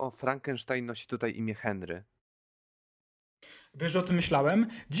 Dlaczego Frankenstein nosi tutaj imię Henry? Wiesz, że o tym myślałem?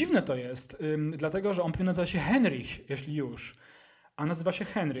 Dziwne to jest, dlatego, że on powinien nazywać się Henrich, jeśli już, a nazywa się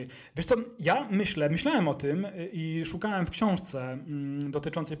Henry. Wiesz co, ja myślałem o tym i szukałem w książce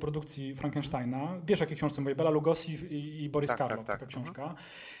dotyczącej produkcji Frankensteina. Wiesz, jakie książce mówię? Bela Lugosi i Boris Karloff, taka książka.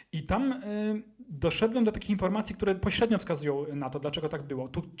 I tam doszedłem do takich informacji, które pośrednio wskazują na to, dlaczego tak było.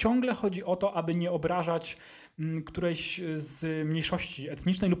 Tu ciągle chodzi o to, aby nie obrażać którejś z mniejszości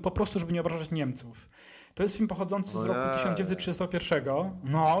etnicznej lub po prostu, żeby nie obrażać Niemców. To jest film pochodzący z roku 1931.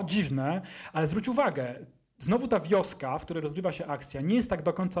 No, dziwne, ale zwróć uwagę, znowu ta wioska, w której rozgrywa się akcja, nie jest tak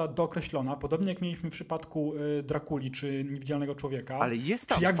do końca dookreślona, podobnie jak mieliśmy w przypadku Drakuli czy Niewidzialnego Człowieka. Ale jest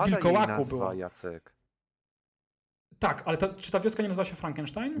tam, czy jak w Wilkołaku było. Jacek. Tak, ale czy ta wioska nie nazywa się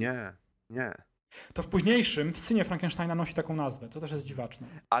Frankenstein? Nie. To w późniejszym, w Synie Frankensteina nosi taką nazwę, co też jest dziwaczne.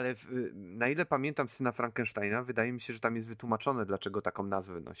 Ale na ile pamiętam Syna Frankensteina, wydaje mi się, że tam jest wytłumaczone, dlaczego taką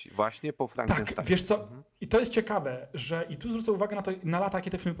nazwę nosi. Właśnie po Frankensteinie. Tak, wiesz co, i to jest ciekawe, że i tu zwrócę uwagę na lata,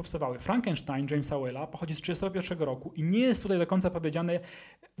 jakie te filmy powstawały. Frankenstein Jamesa Whalea pochodzi z 1931 roku i nie jest tutaj do końca powiedziane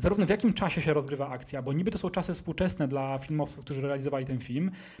zarówno w jakim czasie się rozgrywa akcja, bo niby to są czasy współczesne dla filmowców, którzy realizowali ten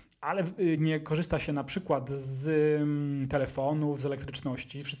film, ale nie korzysta się na przykład z telefonów, z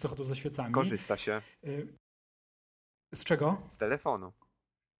elektryczności, wszyscy chodzą ze świecami. Korzysta się. Z czego? Z telefonu.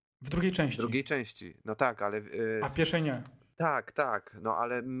 W drugiej części. W drugiej części, no tak, ale... A w pierwszej nie. Tak, no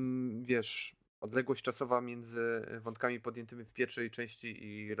ale wiesz, odległość czasowa między wątkami podjętymi w pierwszej części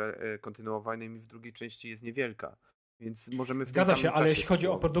i kontynuowanymi w drugiej części jest niewielka. Więc możemy Zgadza się, ale jeśli chodzi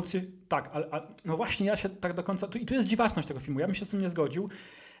o produkcję, tak, ale no właśnie ja się tak do końca, i tu jest dziwaczność tego filmu, ja bym się z tym nie zgodził,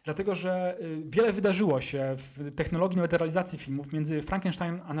 dlatego, że wiele wydarzyło się w technologii nawet realizacji filmów między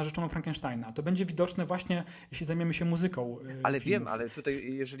Frankenstein a narzeczoną Frankensteina. To będzie widoczne właśnie, jeśli zajmiemy się muzyką ale filmów. wiem, ale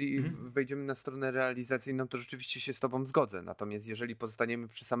tutaj jeżeli wejdziemy na stronę realizacyjną, to rzeczywiście się z tobą zgodzę. Natomiast jeżeli pozostaniemy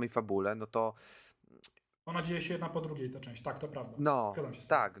przy samej fabule, no to ona dzieje się jedna po drugiej, ta część. Tak, to prawda. No, zgadzam się z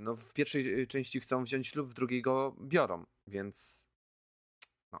tym. tak. No w pierwszej części chcą wziąć ślub, w drugiej go biorą, więc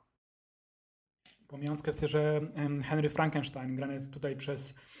no. Pomijając kwestię, że Henry Frankenstein, grany tutaj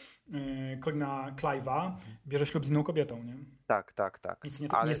przez Colina Clive'a, bierze ślub z inną kobietą, nie? Tak.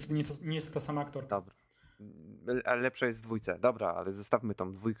 Nie jest to ta sama aktorka. Dobra. Ale lepsza jest w dwójce. Dobra, ale zostawmy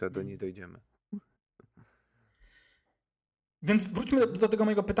tą dwójkę, do niej dojdziemy. Więc wróćmy do tego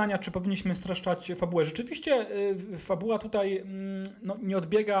mojego pytania, czy powinniśmy streszczać fabułę. Rzeczywiście fabuła tutaj nie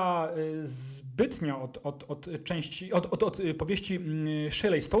odbiega zbytnio od powieści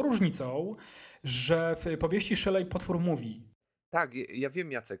Shelley, z tą różnicą, że w powieści Shelley potwór mówi. Tak, ja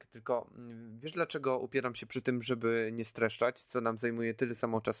wiem, Jacek, tylko wiesz, dlaczego upieram się przy tym, żeby nie streszczać, co nam zajmuje tyle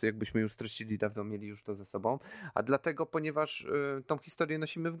samo czasu, jakbyśmy już streścili, dawno mieli już to ze sobą, a dlatego, ponieważ tą historię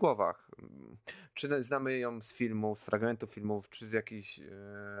nosimy w głowach. Czy znamy ją z filmów, z fragmentów filmów, czy z jakichś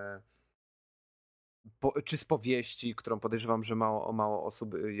czy z powieści, którą podejrzewam, że mało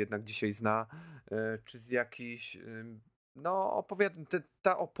osób jednak dzisiaj zna, czy z jakichś,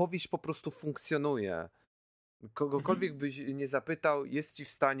 ta opowieść po prostu funkcjonuje. Kogokolwiek byś nie zapytał, jest ci w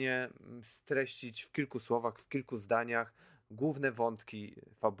stanie streścić w kilku słowach, w kilku zdaniach główne wątki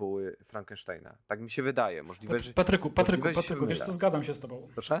fabuły Frankensteina. Tak mi się wydaje. Możliwe, że Patryku, wiesz co, zgadzam się z tobą.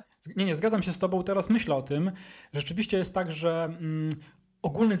 Proszę? Nie, zgadzam się z tobą, teraz myślę o tym. Rzeczywiście jest tak, że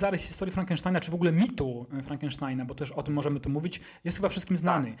ogólny zarys historii Frankensteina, czy w ogóle mitu Frankensteina, bo też o tym możemy tu mówić, jest chyba wszystkim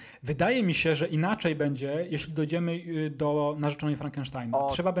znany. Tak. Wydaje mi się, że inaczej będzie, jeśli dojdziemy do narzeczonej Frankensteina.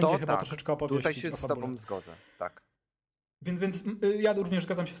 Trzeba będzie chyba troszeczkę opowiedzieć Tutaj się o z fabule. tobą zgodzę, tak. Więc ja również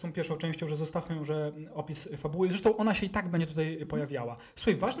zgadzam się z tą pierwszą częścią, że zostawmy ją, że opis fabuły. Zresztą ona się i tak będzie tutaj pojawiała.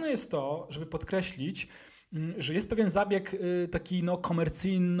 Słuchaj, ważne jest to, żeby podkreślić, że jest pewien zabieg taki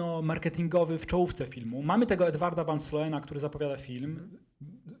komercyjno-marketingowy w czołówce filmu. Mamy tego Edwarda Van Sloena, który zapowiada film.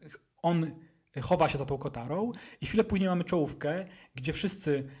 On chowa się za tą kotarą i chwilę później mamy czołówkę, gdzie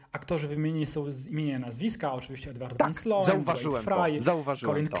wszyscy aktorzy wymienieni są z imienia i nazwiska, oczywiście Edward Van Sloen, zauważyłem Fry,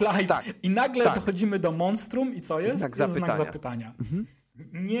 Colin to. Clive. Tak. I nagle dochodzimy do monstrum i co jest? Znak zapytania.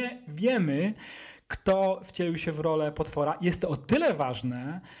 Nie wiemy, kto wcielił się w rolę potwora. Jest to o tyle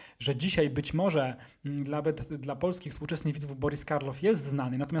ważne, że dzisiaj być może nawet dla polskich współczesnych widzów Boris Karloff jest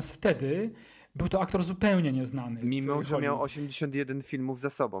znany, natomiast wtedy był to aktor zupełnie nieznany. Mimo, że miał 81 filmów za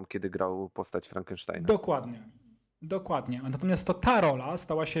sobą, kiedy grał postać Frankensteina. Dokładnie. Natomiast to ta rola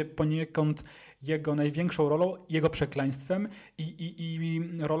stała się poniekąd jego największą rolą, jego przekleństwem i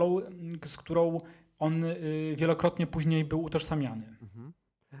rolą, z którą on wielokrotnie później był utożsamiany.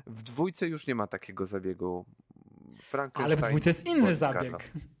 W dwójce już nie ma takiego zabiegu. Frankenstein, ale w dwójce jest inny Boris zabieg.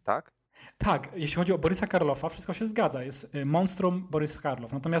 Karloff. Tak? Tak, jeśli chodzi o Borisa Karloffa, wszystko się zgadza. Jest monstrum Boris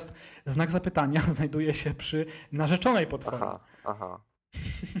Karloff. Natomiast znak zapytania znajduje się przy narzeczonej potwora. Aha.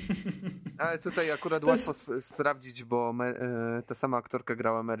 Ale tutaj akurat łatwo sprawdzić, bo ta sama aktorka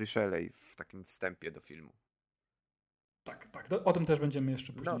grała Mary Shelley w takim wstępie do filmu. Tak. O tym też będziemy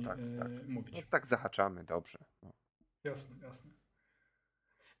jeszcze później mówić. No, tak zahaczamy, dobrze. Jasne.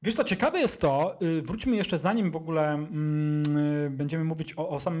 Wiesz co, ciekawe jest to, wróćmy jeszcze zanim w ogóle będziemy mówić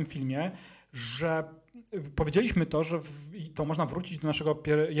o samym filmie, że powiedzieliśmy to, że to można wrócić do naszego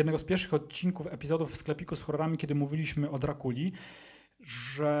jednego z pierwszych odcinków, epizodów w Sklepiku z horrorami, kiedy mówiliśmy o Drakuli,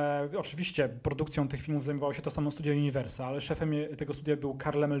 że oczywiście produkcją tych filmów zajmowało się to samo studio Universal, ale szefem tego studia był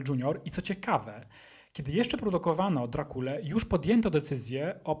Carl Laemmle Jr. I co ciekawe, kiedy jeszcze produkowano Drakulę, już podjęto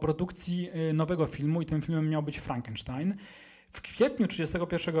decyzję o produkcji nowego filmu i tym filmem miał być Frankenstein. W kwietniu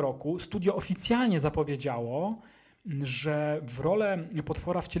 1931 roku studio oficjalnie zapowiedziało, że w rolę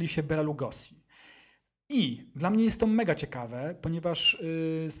potwora wcieli się Bela Lugosi. I dla mnie jest to mega ciekawe, ponieważ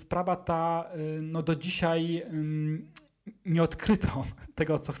sprawa ta do dzisiaj nie odkryto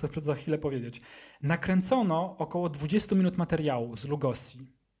tego, co chcę za chwilę powiedzieć. Nakręcono około 20 minut materiału z Lugosi.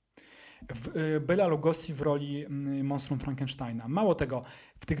 Bela Lugosi w roli monstrum Frankensteina. Mało tego,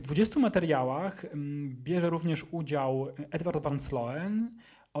 w tych 20 materiałach bierze również udział Edward Van Sloen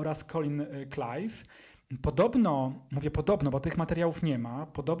oraz Colin Clive. Mówię podobno, bo tych materiałów nie ma,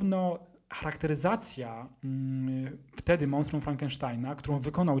 podobno charakteryzacja wtedy monstrum Frankensteina, którą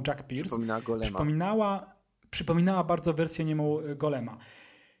wykonał Jack Pierce, przypominała bardzo wersję niemą Golema.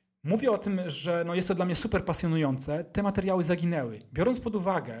 Mówię o tym, że jest to dla mnie super pasjonujące. Te materiały zaginęły. Biorąc pod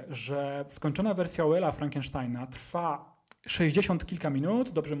uwagę, że skończona wersja Wella Frankensteina trwa 60 kilka minut,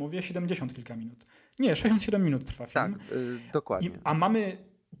 dobrze mówię, 70 kilka minut. Nie, 67 minut trwa film. Tak, dokładnie.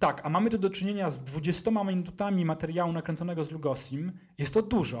 A mamy tu do czynienia z 20 minutami materiału nakręconego z Lugosim. Jest to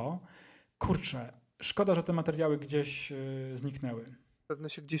dużo. Kurczę, szkoda, że te materiały gdzieś zniknęły. Pewno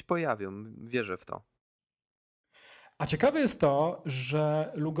się gdzieś pojawią, wierzę w to. A ciekawe jest to,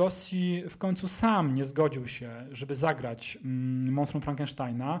 że Lugosi w końcu sam nie zgodził się, żeby zagrać monstrum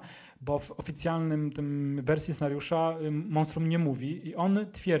Frankensteina, bo w oficjalnym tym wersji scenariusza monstrum nie mówi i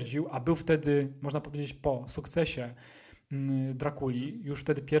on twierdził, a był wtedy, można powiedzieć, po sukcesie Drakuli, już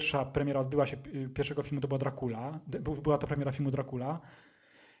wtedy pierwsza premiera odbyła się, pierwszego filmu to była Dracula, była to premiera filmu Dracula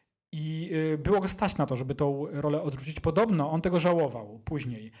i było go stać na to, żeby tą rolę odrzucić. Podobno on tego żałował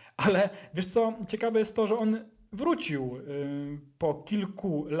później, ale wiesz co, ciekawe jest to, że on wrócił po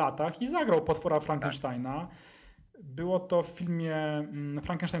kilku latach i zagrał potwora Frankensteina. Tak. Było to w filmie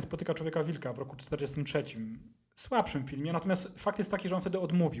Frankenstein spotyka człowieka wilka w roku 1943. Słabszym filmie, natomiast fakt jest taki, że on wtedy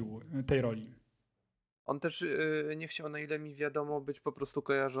odmówił tej roli. On też nie chciał, na ile mi wiadomo, być po prostu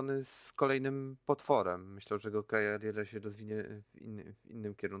kojarzony z kolejnym potworem. Myślał, że jego kariera się rozwinie w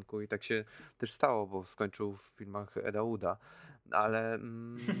innym kierunku i tak się też stało, bo skończył w filmach Eda Wooda. Ale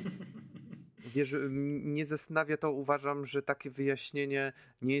Wiesz, mnie zastanawia to, uważam, że takie wyjaśnienie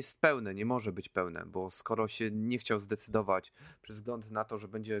nie jest pełne, nie może być pełne, bo skoro się nie chciał zdecydować przez wzgląd na to, że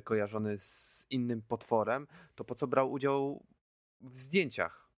będzie kojarzony z innym potworem, to po co brał udział w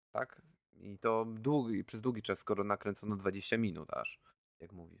zdjęciach, tak? I to przez długi czas, skoro nakręcono 20 minut aż,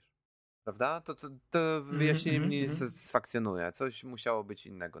 jak mówisz. Prawda? To wyjaśnienie mnie nie satysfakcjonuje. Coś musiało być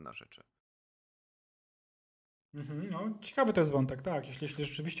innego na rzeczy. No, ciekawy to jest wątek, tak. Jeśli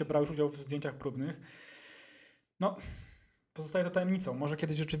rzeczywiście brał już udział w zdjęciach próbnych, no, pozostaje to tajemnicą. Może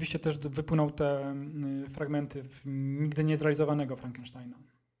kiedyś rzeczywiście też wypłynął te fragmenty nigdy nie zrealizowanego Frankensteina.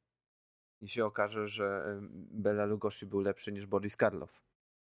 I się okaże, że Bela Lugosi był lepszy niż Boris Karloff.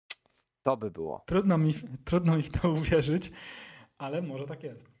 To by było. Trudno mi w to uwierzyć, ale może tak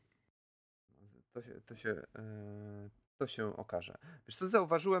jest. To się okaże. Wiesz co,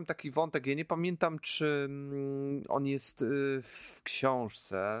 zauważyłem taki wątek, ja nie pamiętam, czy on jest w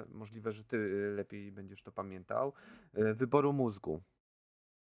książce, możliwe, że ty lepiej będziesz to pamiętał, Wyboru mózgu.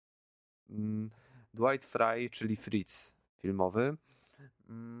 Dwight Frye, czyli Fritz filmowy,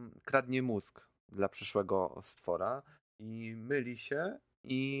 kradnie mózg dla przyszłego stwora i myli się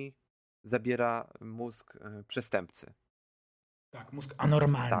i zabiera mózg przestępcy. Tak, mózg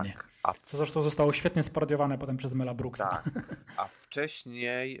anormalny. Tak, co zresztą zostało świetnie sparodiowane potem przez Mela Brooksa. Tak, a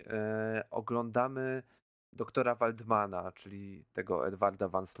wcześniej oglądamy doktora Waldmana, czyli tego Edwarda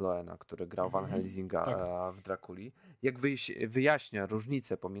Van Sloena, który grał Van Helsinga w Drakuli. Jak wyjaśnia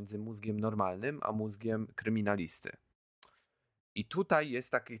różnicę pomiędzy mózgiem normalnym, a mózgiem kryminalisty. I tutaj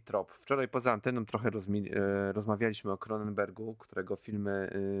jest taki trop. Wczoraj poza anteną trochę rozmawialiśmy o Cronenbergu, którego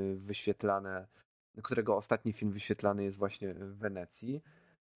ostatni film wyświetlany jest właśnie w Wenecji.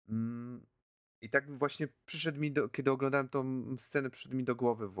 I tak właśnie kiedy oglądałem tą scenę, przyszedł mi do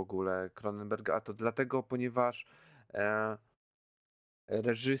głowy w ogóle Cronenberga, a to dlatego, ponieważ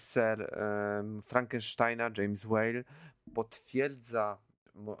reżyser Frankensteina, James Whale, potwierdza,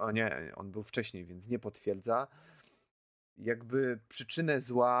 on był wcześniej, więc nie potwierdza, jakby przyczynę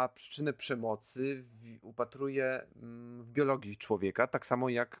zła, przyczynę przemocy upatruje w biologii człowieka, tak samo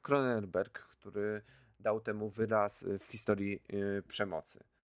jak Cronenberg, który dał temu wyraz w historii przemocy.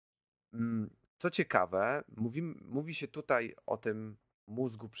 Co ciekawe, mówi się tutaj o tym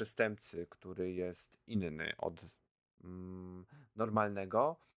mózgu przestępcy, który jest inny od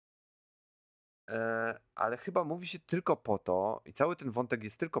normalnego, ale chyba mówi się tylko po to, i cały ten wątek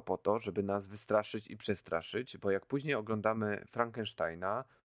jest tylko po to, żeby nas wystraszyć i przestraszyć, bo jak później oglądamy Frankensteina,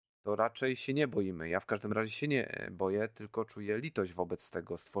 to raczej się nie boimy. Ja w każdym razie się nie boję, tylko czuję litość wobec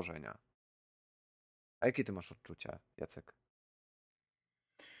tego stworzenia. A jakie ty masz odczucia, Jacek?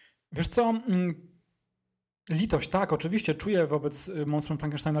 Wiesz co, litość, tak, oczywiście czuję wobec Monstrum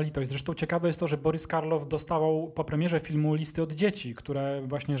Frankensteina litość. Zresztą ciekawe jest to, że Boris Karloff dostawał po premierze filmu listy od dzieci, które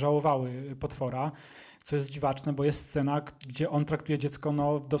właśnie żałowały potwora, co jest dziwaczne, bo jest scena, gdzie on traktuje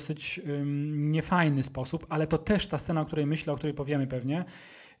dziecko w dosyć niefajny sposób, ale to też ta scena, o której myślę, o której powiemy pewnie,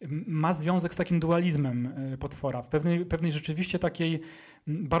 ma związek z takim dualizmem potwora. W pewnej rzeczywiście takiej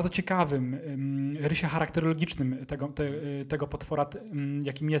bardzo ciekawym rysie charakterologicznym tego potwora,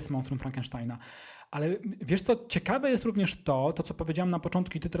 jakim jest Monstrum Frankensteina. Ale wiesz co, ciekawe jest również to, co powiedziałem na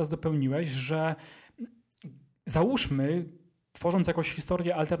początku i ty teraz dopełniłeś, że załóżmy, tworząc jakąś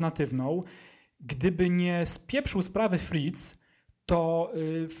historię alternatywną, gdyby nie spieprzył sprawy Fritz, to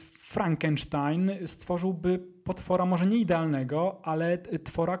Frankenstein stworzyłby potwora może nie idealnego, ale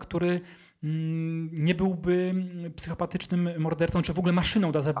twora, który nie byłby psychopatycznym mordercą, czy w ogóle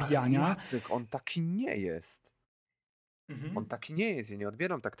maszyną do zabijania. Ale Jacek, on taki nie jest. On taki nie jest, ja nie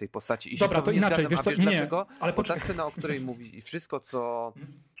odbieram tak tej postaci. I dobra, to inaczej, wiesz co, dlaczego? Ale bo ta scena, o której mówi i wszystko, co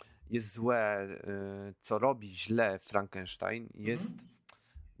jest złe, co robi źle Frankenstein, jest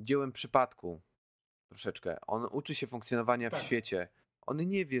dziełem przypadku. Troszeczkę. On uczy się funkcjonowania w świecie. On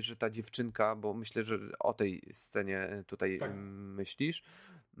nie wie, że ta dziewczynka, bo myślę, że o tej scenie tutaj myślisz,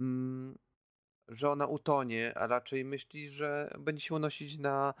 że ona utonie, a raczej myśli, że będzie się unosić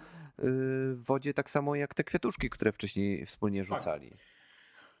na wodzie tak samo jak te kwiatuszki, które wcześniej wspólnie rzucali.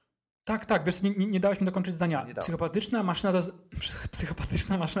 Tak, wiesz, nie dałeś mi dokończyć zdania.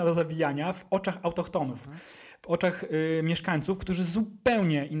 Psychopatyczna maszyna do zabijania w oczach autochtonów, w oczach mieszkańców, którzy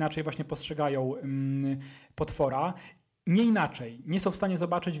zupełnie inaczej właśnie postrzegają potwora. Nie inaczej. Nie są w stanie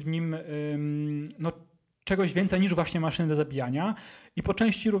zobaczyć w nim czegoś więcej niż właśnie maszyny do zabijania. I po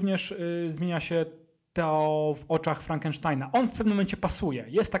części również zmienia się to w oczach Frankensteina. On w pewnym momencie pasuje.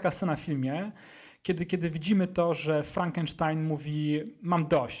 Jest taka scena w filmie, kiedy widzimy to, że Frankenstein mówi: mam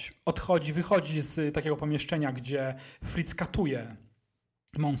dość, wychodzi z takiego pomieszczenia, gdzie Fritz katuje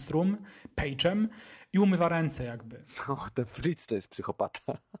monstrum page'em i umywa ręce jakby. No, ten Fritz to jest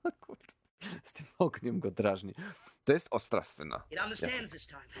psychopata. Z tym ogniem go drażni. To jest ostra scena. It understands Jacek. this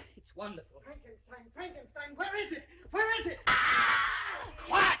time. It's wonderful. Frankenstein, where is it? Where is it?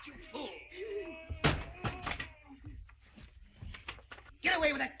 Quiet, you fool! Get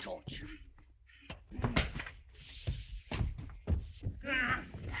away with that torch.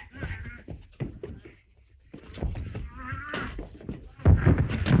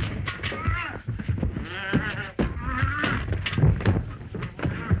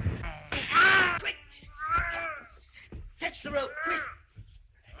 Quick! Fetch the rope, quick!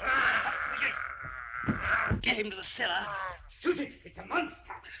 Get him to the cellar. Shoot it! It's a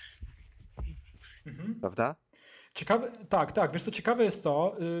monster! Prawda? Ciekawe, tak, wiesz co, ciekawe jest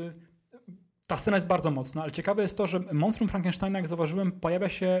to, ta scena jest bardzo mocna, ale ciekawe jest to, że monstrum Frankensteina, jak zauważyłem, pojawia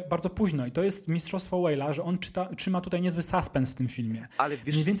się bardzo późno i to jest mistrzostwo Whale'a, że on trzyma tutaj niezły suspens w tym filmie. Ale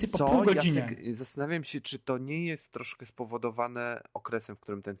wiesz Mniej więcej co, po pół godzinie. Jacek, zastanawiam się, czy to nie jest troszkę spowodowane okresem, w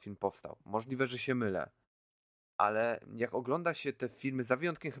którym ten film powstał. Możliwe, że się mylę. Ale jak ogląda się te filmy, za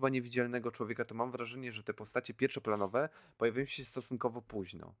wyjątkiem chyba Niewidzialnego Człowieka, to mam wrażenie, że te postacie pierwszoplanowe pojawiają się stosunkowo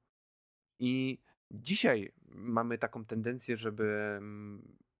późno. I dzisiaj mamy taką tendencję, żeby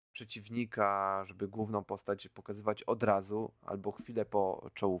przeciwnika, żeby główną postać pokazywać od razu albo chwilę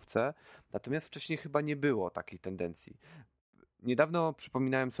po czołówce. Natomiast wcześniej chyba nie było takiej tendencji. Niedawno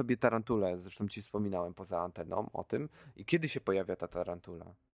przypominałem sobie Tarantulę, zresztą ci wspominałem poza anteną o tym. I kiedy się pojawia ta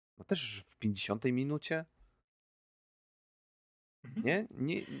Tarantula? No też w 50 minucie? Nie?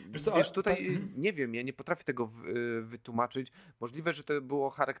 Wiesz, tutaj nie wiem, ja nie potrafię tego wytłumaczyć. Możliwe, że to było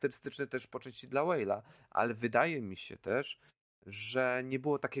charakterystyczne też po części dla Whale'a, ale wydaje mi się też, że nie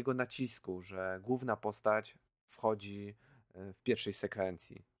było takiego nacisku, że główna postać wchodzi w pierwszej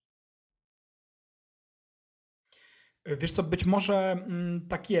sekwencji. Wiesz co, być może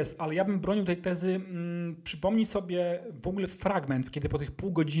tak jest, ale ja bym bronił tej tezy. Przypomnij sobie w ogóle fragment, kiedy po tych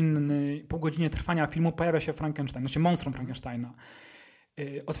pół godzinie trwania filmu pojawia się Frankenstein, znaczy monstrum Frankensteina.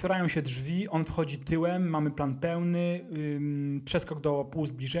 Otwierają się drzwi, on wchodzi tyłem, mamy plan pełny, przeskok do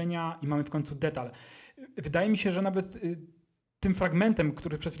półzbliżenia i mamy w końcu detal. Wydaje mi się, że nawet tym fragmentem,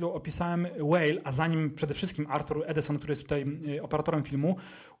 który przed chwilą opisałem, Whale, a za nim przede wszystkim Arthur Edison, który jest tutaj operatorem filmu,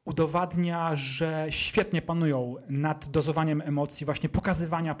 udowadnia, że świetnie panują nad dozowaniem emocji, właśnie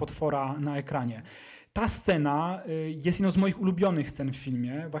pokazywania potwora na ekranie. Ta scena jest jedną z moich ulubionych scen w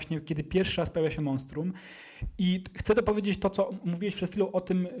filmie, właśnie kiedy pierwszy raz pojawia się monstrum. I chcę dopowiedzieć to, co mówiłeś przed chwilą o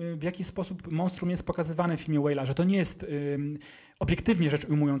tym, w jaki sposób monstrum jest pokazywane w filmie Whale'a, że to nie jest, obiektywnie rzecz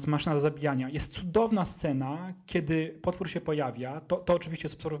ujmując, maszyna do zabijania. Jest cudowna scena, kiedy potwór się pojawia. To oczywiście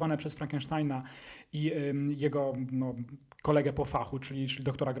jest obserwowane przez Frankensteina i jego kolegę po fachu, czyli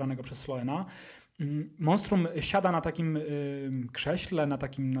doktora granego przez Sloana. Monstrum siada na takim krześle, na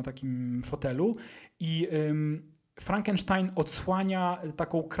takim fotelu i Frankenstein odsłania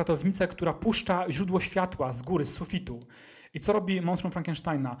taką kratownicę, która puszcza źródło światła z góry, z sufitu. I co robi monstrum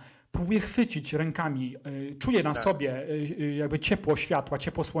Frankensteina? Próbuje chwycić rękami, czuje na sobie jakby ciepło światła,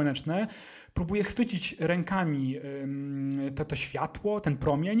 ciepło słoneczne, próbuje chwycić rękami to światło, ten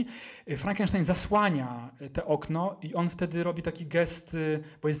promień. Frankenstein zasłania te okno i on wtedy robi taki gest,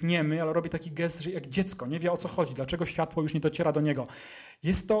 bo jest niemy, ale robi taki gest, że jak dziecko, nie wie o co chodzi, dlaczego światło już nie dociera do niego.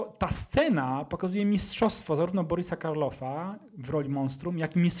 Ta scena pokazuje mistrzostwo zarówno Borisa Karloffa w roli monstrum,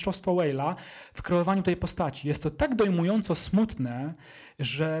 jak i mistrzostwo Whale'a w kreowaniu tej postaci. Jest to tak dojmująco smutne,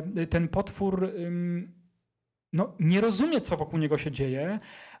 że ten potwór nie rozumie, co wokół niego się dzieje,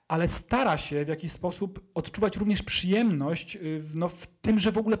 ale stara się w jakiś sposób odczuwać również przyjemność w tym,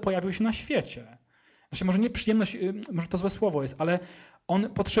 że w ogóle pojawił się na świecie. Znaczy, może nie przyjemność, może to złe słowo jest, ale on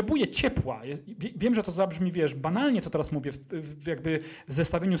potrzebuje ciepła. Wiem, że to zabrzmi, banalnie, co teraz mówię, jakby w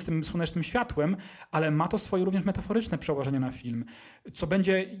zestawieniu z tym słonecznym światłem, ale ma to swoje również metaforyczne przełożenie na film, co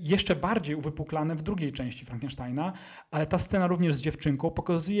będzie jeszcze bardziej uwypuklane w drugiej części Frankensteina, ale ta scena również z dziewczynką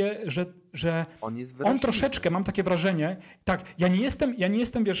pokazuje, że on troszeczkę, mam takie wrażenie, tak, ja nie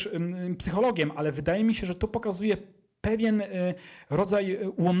jestem, psychologiem, ale wydaje mi się, że to pokazuje pewien rodzaj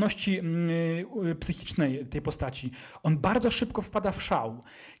ułomności psychicznej tej postaci. On bardzo szybko wpada w szał.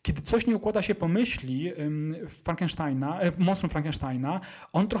 Kiedy coś nie układa się po myśli monstrum Frankensteina,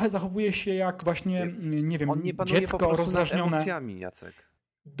 on trochę zachowuje się jak właśnie, on nie dziecko rozdrażnione. Nad emocjami, Jacek.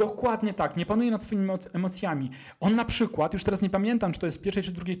 Dokładnie tak, nie panuje nad swoimi emocjami. On na przykład, już teraz nie pamiętam, czy to jest w pierwszej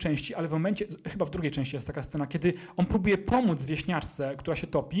czy drugiej części, ale chyba w drugiej części jest taka scena, kiedy on próbuje pomóc wieśniaczce, która się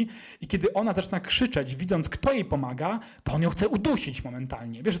topi i kiedy ona zaczyna krzyczeć, widząc, kto jej pomaga, to on ją chce udusić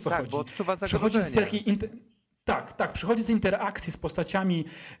momentalnie. Wiesz, o co chodzi? Bo odczuwa zagrożenie. Przechodzi z takiej Tak, przychodzi z interakcji z postaciami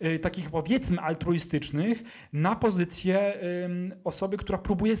takich powiedzmy altruistycznych na pozycję osoby, która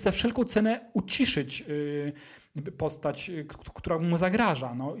próbuje za wszelką cenę uciszyć postać, która mu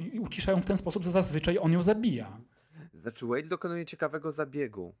zagraża. No, i ucisza ją w ten sposób, że zazwyczaj on ją zabija. Znaczy Wade dokonuje ciekawego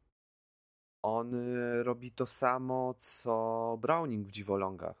zabiegu. On robi to samo, co Browning w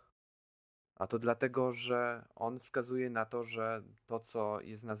Dziwolągach. A to dlatego, że on wskazuje na to, że to, co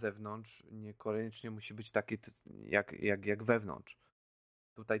jest na zewnątrz, niekoniecznie musi być takie jak wewnątrz.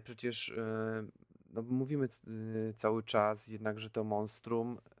 Tutaj przecież no mówimy cały czas jednak, że to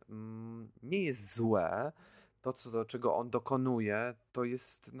monstrum nie jest złe. To, czego on dokonuje, to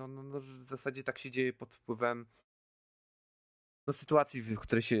jest w zasadzie tak się dzieje pod wpływem sytuacji, w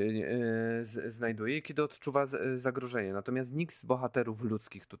której się znajduje i kiedy odczuwa zagrożenie. Natomiast nikt z bohaterów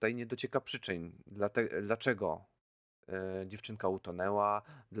ludzkich tutaj nie docieka przyczyn. Dlaczego dziewczynka utonęła,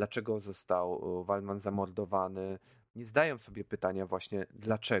 dlaczego został Waldman zamordowany. Nie zdają sobie pytania właśnie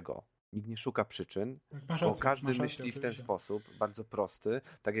dlaczego. Nikt nie szuka przyczyn, bo każdy myśli w ten sposób, bardzo prosty.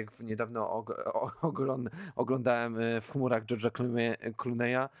 Tak jak niedawno oglądałem w chmurach George'a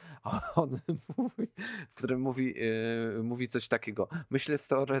Clooney'a, w którym mówi coś takiego. Myślę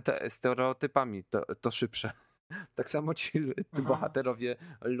stereotypami, to szybsze. Tak samo ci bohaterowie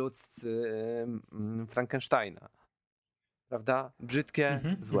ludzcy Frankensteina. Prawda? Brzydkie,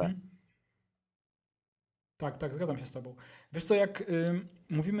 złe. Tak, zgadzam się z tobą. Wiesz co, jak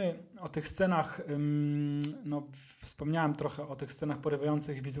mówimy o tych scenach, wspomniałem trochę o tych scenach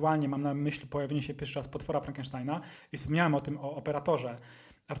porywających wizualnie, mam na myśli pojawienie się pierwszy raz potwora Frankensteina i wspomniałem o operatorze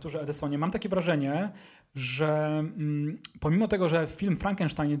Arturze Edisonie. Mam takie wrażenie, że pomimo tego, że film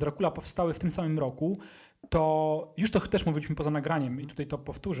Frankenstein i Dracula powstały w tym samym roku, to już to też mówiliśmy poza nagraniem i tutaj to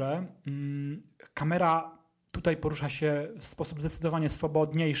powtórzę, kamera tutaj porusza się w sposób zdecydowanie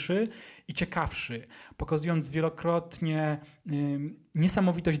swobodniejszy i ciekawszy, pokazując wielokrotnie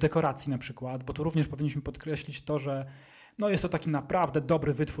niesamowitość dekoracji na przykład, bo tu również powinniśmy podkreślić to, że jest to taki naprawdę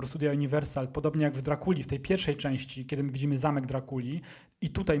dobry wytwór studia Universal, podobnie jak w Drakuli, w tej pierwszej części, kiedy my widzimy zamek Drakuli i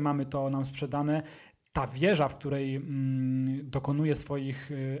tutaj mamy to nam sprzedane. Ta wieża, w której dokonuje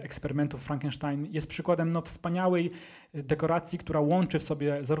swoich eksperymentów Frankenstein, jest przykładem wspaniałej dekoracji, która łączy w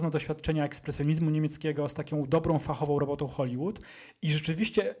sobie zarówno doświadczenia ekspresjonizmu niemieckiego z taką dobrą, fachową robotą Hollywood. I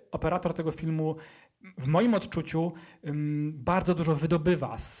rzeczywiście operator tego filmu w moim odczuciu bardzo dużo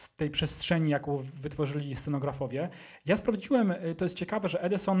wydobywa z tej przestrzeni, jaką wytworzyli scenografowie. Ja sprawdziłem, to jest ciekawe, że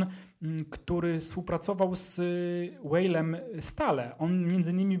Edison, który współpracował z Whalem stale, on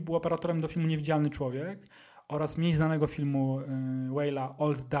między innymi był operatorem do filmu Niewidzialny Człowiek oraz mniej znanego filmu Whala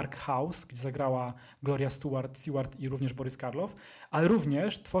Old Dark House, gdzie zagrała Gloria Stewart i również Boris Karloff, ale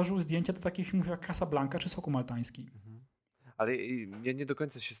również tworzył zdjęcia do takich filmów jak Casablanca czy Sokół Maltański. Ale ja nie do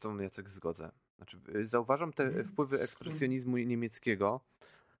końca się z tobą, Jacek, zgodzę. Znaczy, zauważam te wpływy ekspresjonizmu niemieckiego,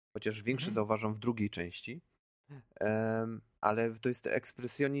 chociaż większe zauważam w drugiej części, ale to jest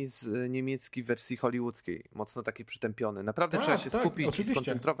ekspresjonizm niemiecki w wersji hollywoodzkiej, mocno taki przytępiony. Naprawdę trzeba się skupić oczywiście. I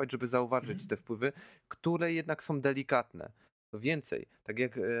skoncentrować, żeby zauważyć te wpływy, które jednak są delikatne. Więcej, tak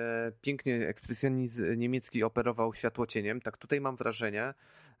jak pięknie ekspresjonizm niemiecki operował światłocieniem, tak tutaj mam wrażenie,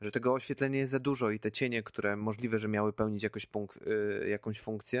 że tego oświetlenia jest za dużo i te cienie, które możliwe, że miały pełnić jakąś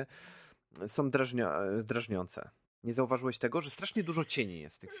funkcję, są drażniące. Nie zauważyłeś tego, że strasznie dużo cieni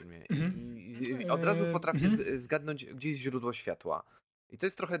jest w tym filmie i od razu potrafię zgadnąć, gdzie jest źródło światła. I to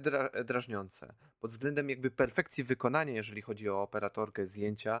jest trochę drażniące. Pod względem jakby perfekcji wykonania, jeżeli chodzi o operatorkę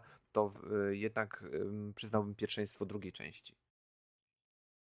zdjęcia, to jednak przyznałbym pierwszeństwo drugiej części.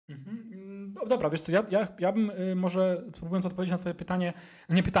 No, dobra, wiesz co, ja bym może, próbując odpowiedzieć na twoje pytanie,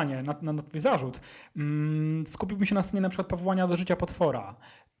 na twój zarzut, skupiłbym się na scenie na przykład powołania do życia potwora.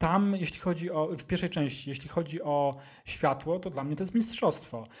 Tam, w pierwszej części, jeśli chodzi o światło, to dla mnie to jest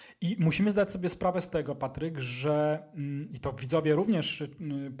mistrzostwo. I musimy zdać sobie sprawę z tego, Patryk, że, i to widzowie również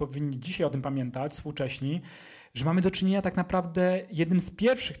powinni dzisiaj o tym pamiętać, współcześni, że mamy do czynienia tak naprawdę jednym z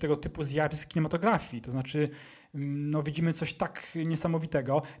pierwszych tego typu zjawisk kinematografii. To znaczy, widzimy coś tak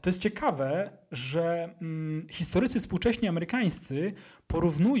niesamowitego. To jest ciekawe, że historycy współcześni amerykańscy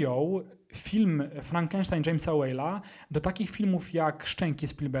porównują film Frankenstein Jamesa Whalea do takich filmów jak Szczęki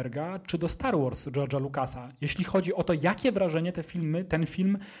Spielberga czy do Star Wars George'a Lucasa. Jeśli chodzi o to, jakie wrażenie ten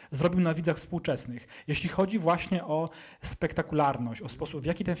film zrobił na widzach współczesnych. Jeśli chodzi właśnie o spektakularność, o sposób, w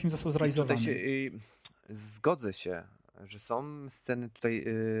jaki ten film został zrealizowany. Zgodzę się, że są sceny tutaj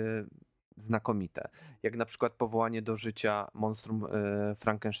znakomite. Jak na przykład powołanie do życia monstrum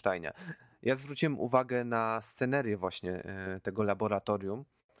Frankensteina. Ja zwróciłem uwagę na scenerię właśnie tego laboratorium.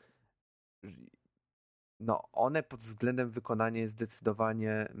 One pod względem wykonania jest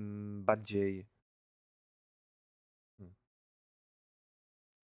zdecydowanie bardziej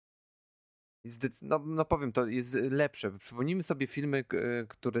No powiem, to jest lepsze. Przypomnijmy sobie filmy,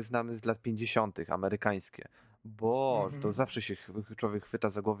 które znamy z lat 50. amerykańskie. Bo to zawsze się człowiek chwyta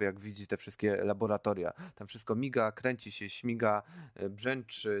za głowę, jak widzi te wszystkie laboratoria. Tam wszystko miga, kręci się, śmiga,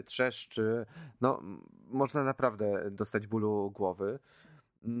 brzęczy, trzeszczy. No, można naprawdę dostać bólu głowy.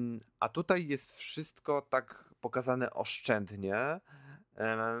 A tutaj jest wszystko tak pokazane oszczędnie,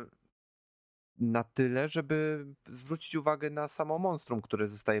 na tyle, żeby zwrócić uwagę na samo monstrum, które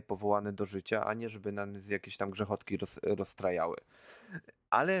zostaje powołane do życia, a nie żeby nam jakieś tam grzechotki rozstrajały.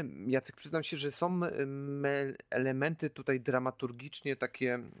 Ale Jacek, przyznam się, że są elementy tutaj dramaturgicznie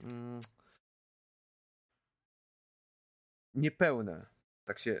takie niepełne,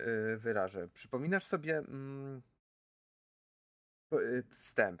 tak się wyrażę. Przypominasz sobie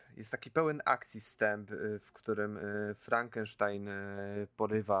wstęp. Jest taki pełen akcji wstęp, w którym Frankenstein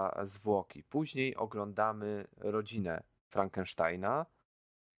porywa zwłoki. Później oglądamy rodzinę Frankensteina,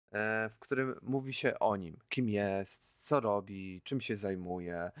 w którym mówi się o nim, kim jest, co robi, czym się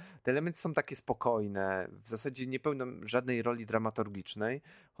zajmuje. Te elementy są takie spokojne, w zasadzie nie pełnią żadnej roli dramaturgicznej.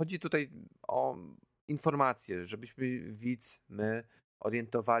 Chodzi tutaj o informacje, żebyśmy my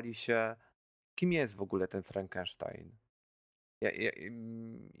orientowali się, kim jest w ogóle ten Frankenstein.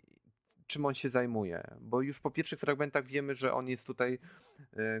 Czym on się zajmuje, bo już po pierwszych fragmentach wiemy, że on jest tutaj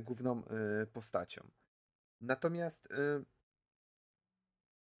główną postacią. Natomiast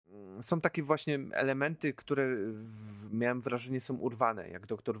są takie właśnie elementy, które miałem wrażenie są urwane, jak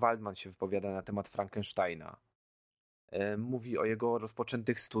dr Waldman się wypowiada na temat Frankensteina. Mówi o jego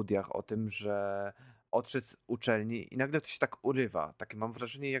rozpoczętych studiach, o tym, że odszedł z uczelni i nagle to się tak urywa. Takie mam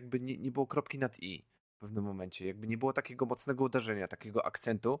wrażenie, jakby nie było kropki nad i w pewnym momencie. Jakby nie było takiego mocnego uderzenia, takiego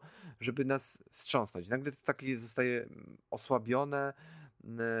akcentu, żeby nas wstrząsnąć. Nagle to takie zostaje osłabione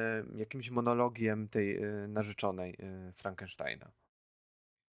jakimś monologiem tej narzeczonej Frankensteina.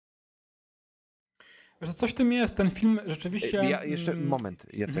 Że coś w tym jest, ten film rzeczywiście... Jeszcze moment,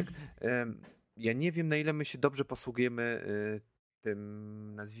 Jacek. Ja nie wiem, na ile my się dobrze posługujemy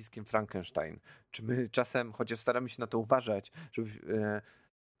tym nazwiskiem Frankenstein. Czy my czasem, chociaż staramy się na to uważać, żeby...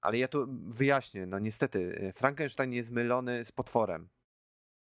 Ale ja to wyjaśnię, no niestety, Frankenstein jest mylony z potworem.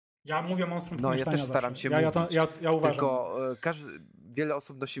 Ja mówię monstrum Frankensteina. No ja też staram się mówić. Ja uważam. Tylko wiele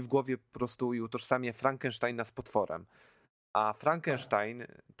osób nosi w głowie po prostu i utożsamia Frankensteina z potworem. A Frankenstein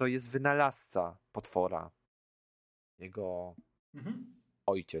to jest wynalazca potwora. Jego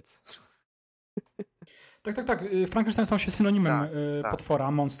ojciec. Tak. Frankenstein stał się synonimem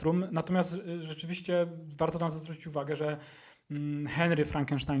potwora, monstrum. Natomiast rzeczywiście warto na to zwrócić uwagę, że Henry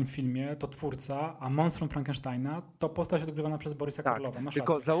Frankenstein w filmie to twórca, a monstrum Frankensteina to postać odgrywana przez Borysa Karlowa. Masz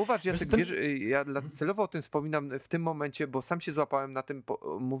tylko rację. Zauważ, Jacek, wiesz, ja celowo o tym wspominam w tym momencie, bo sam się złapałem na tym,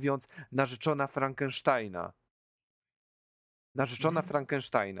 mówiąc narzeczona Frankensteina. Narzeczona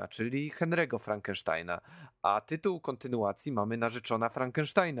Frankensteina, czyli Henry'ego Frankensteina. A tytuł kontynuacji mamy Narzeczona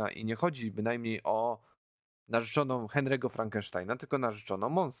Frankensteina i nie chodzi bynajmniej o narzeczoną Henry'ego Frankensteina, tylko narzeczoną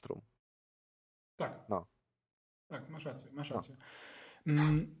monstrum. Tak. No. Tak, masz rację.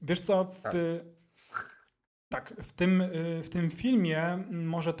 Wiesz co, w tym filmie,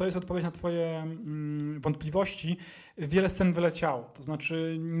 może to jest odpowiedź na twoje wątpliwości, wiele scen wyleciało. To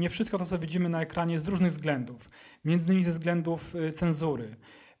znaczy nie wszystko to, co widzimy na ekranie z różnych względów. Między innymi ze względów cenzury.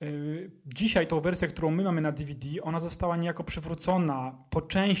 Dzisiaj tą wersję, którą my mamy na DVD, ona została niejako przywrócona po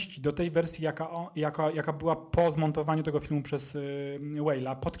części do tej wersji, jaka była po zmontowaniu tego filmu przez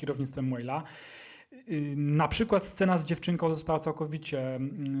Whale'a, pod kierownictwem Whale'a. Na przykład scena z dziewczynką została całkowicie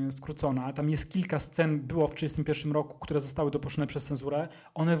skrócona. Tam jest kilka scen, było w 1931 roku, które zostały dopuszczone przez cenzurę.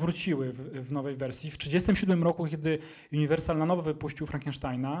 One wróciły w nowej wersji. W 1937 roku, kiedy Universal na nowo wypuścił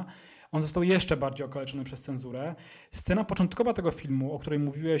Frankensteina, on został jeszcze bardziej okaleczony przez cenzurę. Scena początkowa tego filmu, o której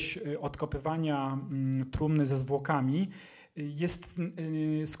mówiłeś, odkopywania trumny ze zwłokami, jest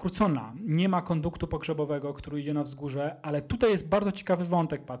skrócona. Nie ma konduktu pogrzebowego, który idzie na wzgórze, ale tutaj jest bardzo ciekawy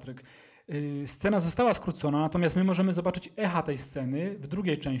wątek, Patryk. Scena została skrócona, natomiast my możemy zobaczyć echa tej sceny w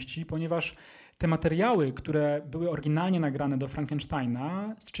drugiej części, ponieważ te materiały, które były oryginalnie nagrane do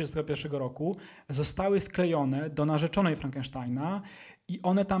Frankensteina z 1931 roku, zostały wklejone do narzeczonej Frankensteina i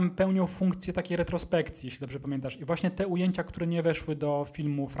one tam pełnią funkcję takiej retrospekcji, jeśli dobrze pamiętasz. I właśnie te ujęcia, które nie weszły do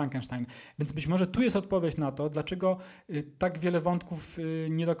filmu Frankenstein. Więc być może tu jest odpowiedź na to, dlaczego tak wiele wątków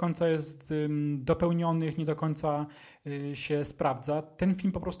nie do końca jest dopełnionych, nie do końca się sprawdza. Ten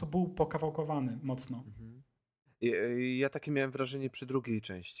film po prostu był pokawałkowany mocno. Ja takie miałem wrażenie przy drugiej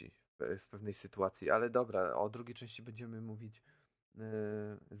części w pewnej sytuacji, ale dobra, o drugiej części będziemy mówić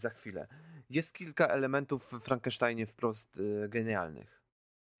za chwilę. Jest kilka elementów w Frankensteinie wprost genialnych.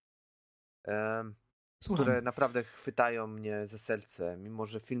 Słucham. które naprawdę chwytają mnie za serce. Mimo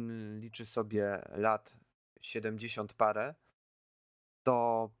że film liczy sobie lat 70 parę,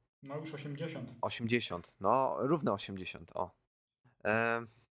 to... No już 80. 80, no równe 80, o.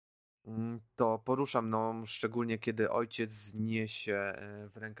 To porusza mną szczególnie, kiedy ojciec niesie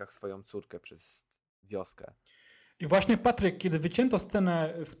w rękach swoją córkę przez wioskę. I właśnie, Patryk, kiedy wycięto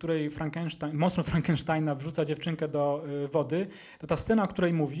scenę, w której monstrum Frankensteina wrzuca dziewczynkę do wody, to ta scena, o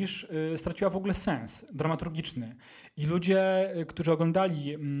której mówisz, straciła w ogóle sens dramaturgiczny. I ludzie, którzy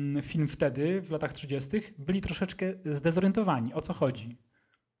oglądali film wtedy, w latach 30., byli troszeczkę zdezorientowani. O co chodzi?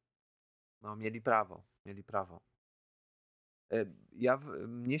 No, mieli prawo.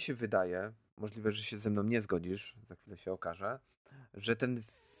 Mnie się wydaje, możliwe, że się ze mną nie zgodzisz, za chwilę się okaże, że ten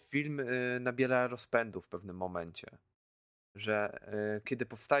film nabiera rozpędu w pewnym momencie. Że kiedy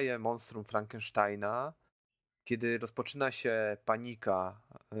powstaje monstrum Frankensteina, kiedy rozpoczyna się panika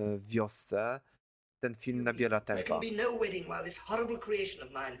w wiosce, ten film nabiera There tempa. can be no wedding while this horrible creation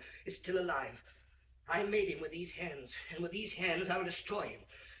of mine is still alive. I made him with these hands, and with these hands I will destroy him.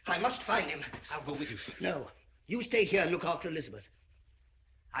 I must find him. I'll go with you. No, you stay here and look after Elizabeth.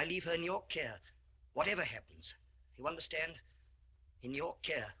 I leave her in your care, whatever happens. You understand? In your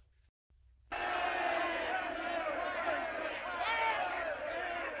care.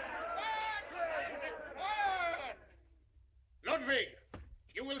 Ludwig,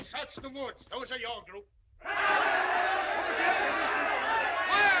 you will search the woods. Those are your group.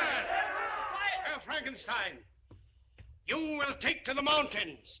 Herr Frankenstein, you will take to the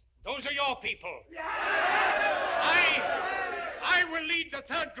mountains. Those are your people. I will lead the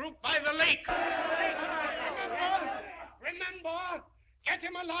third group by the lake. Remember, get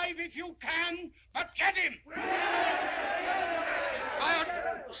him alive if you can, but get him. But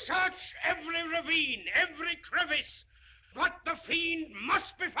search every ravine, every crevice. But the fiend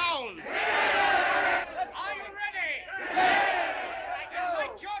must be found. Are you ready?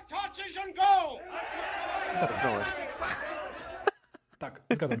 Light your torches and go. Zgadzam się. Tak,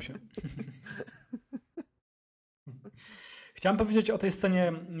 zgadzam się. Chciałem powiedzieć o tej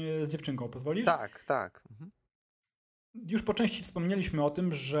scenie z dziewczynką, pozwolisz? Tak. Mhm. Już po części wspomnieliśmy o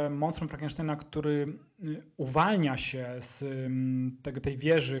tym, że monstrum Frankensteina, który uwalnia się z tej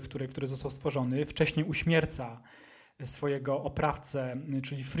wieży, w której został stworzony, wcześniej uśmierca swojego oprawcę,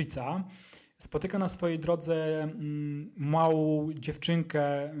 czyli Fritza, spotyka na swojej drodze małą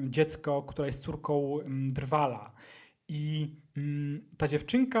dziewczynkę, dziecko, która jest córką drwala. I ta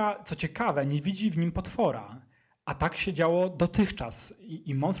dziewczynka, co ciekawe, nie widzi w nim potwora. A tak się działo dotychczas.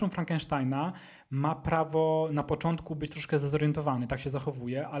 I monstrum Frankensteina ma prawo na początku być troszkę zdezorientowany, tak się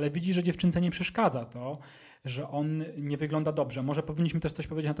zachowuje, ale widzi, że dziewczynce nie przeszkadza to, że on nie wygląda dobrze. Może powinniśmy też coś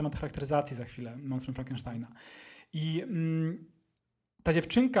powiedzieć na temat charakteryzacji za chwilę monstrum Frankensteina. I ta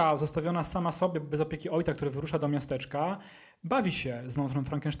dziewczynka zostawiona sama sobie, bez opieki ojca, który wyrusza do miasteczka, bawi się z monstrum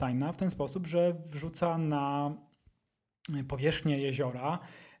Frankensteina w ten sposób, że wrzuca na powierzchnię jeziora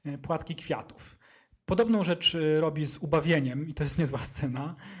płatki kwiatów. Podobną rzecz robi z ubawieniem, i to jest niezła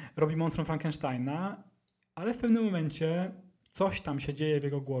scena, robi monstrum Frankensteina, ale w pewnym momencie coś tam się dzieje w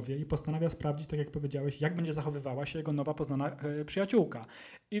jego głowie i postanawia sprawdzić, tak jak powiedziałeś, jak będzie zachowywała się jego nowa poznana przyjaciółka.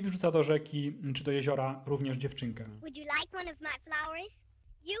 I wrzuca do rzeki czy do jeziora również dziewczynkę. Would you like one of my flowers?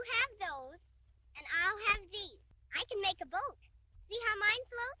 You have those, and I'll have these. I can make a boat. See how mine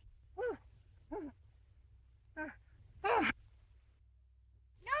float?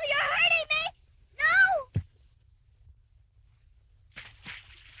 No, you're hurting me! No!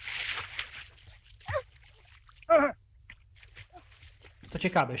 Co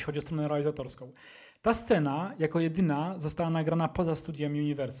ciekawe, jeśli chodzi o stronę realizatorską. Ta scena jako jedyna została nagrana poza studiem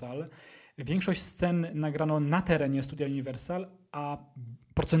Universal. Większość scen nagrano na terenie studia Universal, a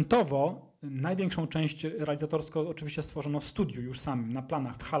procentowo największą część realizatorską oczywiście stworzono w studiu już samym, na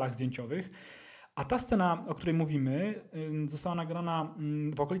planach, w halach zdjęciowych. A ta scena, o której mówimy, została nagrana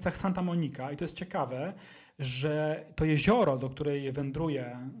w okolicach Santa Monica i to jest ciekawe, że to jezioro, do której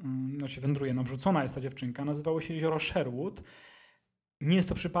wrzucona jest ta dziewczynka, nazywało się jezioro Sherwood. Nie jest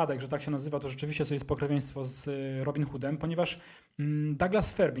to przypadek, że tak się nazywa, to rzeczywiście jest pokrewieństwo z Robin Hoodem, ponieważ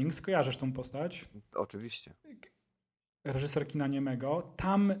Douglas Fairbanks, kojarzysz tą postać? Oczywiście. Reżyser kina niemego,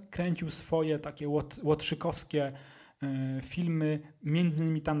 tam kręcił swoje takie łotrzykowskie filmy, między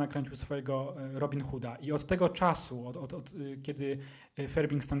innymi tam nakręcił swojego Robin Hooda i od tego czasu, kiedy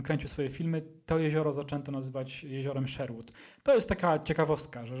Fairbanks tam kręcił swoje filmy, to jezioro zaczęto nazywać jeziorem Sherwood. To jest taka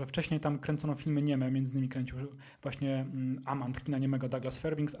ciekawostka, że wcześniej tam kręcono filmy nieme, między innymi kręcił właśnie amant kina niemego Douglas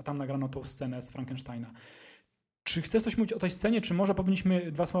Fairbanks, a tam nagrano tą scenę z Frankensteina. Czy chcesz coś mówić o tej scenie, czy może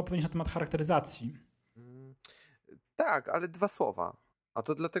powinniśmy 2 słowa powiedzieć na temat charakteryzacji? Tak, ale 2 słowa. A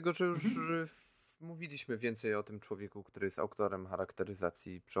to dlatego, że już mówiliśmy więcej o tym człowieku, który jest autorem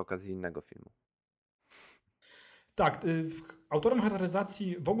charakteryzacji przy okazji innego filmu. Tak, autorem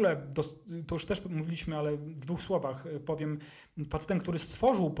charakteryzacji w ogóle, to już też mówiliśmy, ale w 2 słowach powiem, facetem, który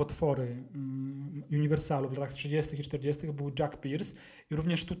stworzył potwory Uniwersalu w latach 30. i 40. był Jack Pierce i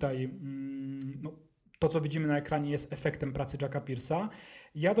również tutaj to, co widzimy na ekranie jest efektem pracy Jacka Pierce'a.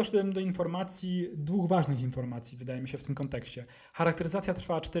 Ja doszedłem do informacji, 2 ważnych informacji, wydaje mi się, w tym kontekście. Charakteryzacja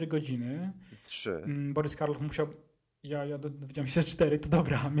trwała 4 godziny. 3. Boris Karloff musiał... Ja dowiedziałem się, że 4, to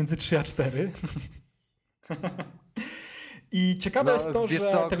dobra, między 3 a 4. I ciekawe jest to,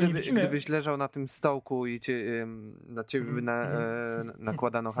 że tego nie widzimy. Gdybyś leżał na tym stołku i na ciebie by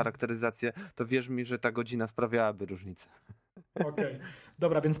nakładano charakteryzację, to wierz mi, że ta godzina sprawiałaby różnicę. Okej.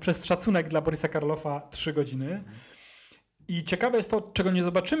 Dobra, więc przez szacunek dla Borisa Karloffa 3 godziny. I ciekawe jest to, czego nie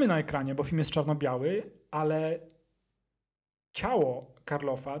zobaczymy na ekranie, bo film jest czarno-biały, ale ciało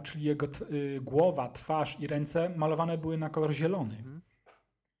Karloffa, czyli jego głowa, twarz i ręce malowane były na kolor zielony.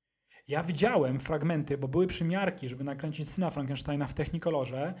 Ja widziałem fragmenty, bo były przymiarki, żeby nakręcić Syna Frankensteina w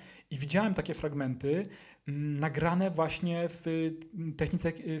Technicolorze i widziałem takie fragmenty nagrane właśnie w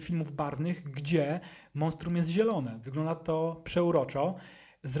technice filmów barwnych, gdzie monstrum jest zielone. Wygląda to przeuroczo.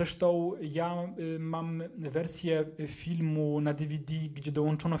 Zresztą ja mam wersję filmu na DVD, gdzie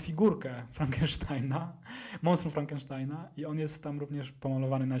dołączono figurkę Frankensteina, monstrum Frankensteina i on jest tam również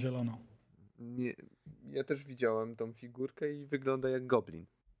pomalowany na zielono. Ja też widziałem tą figurkę i wygląda jak goblin.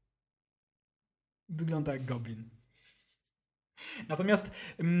 Wygląda jak goblin. Natomiast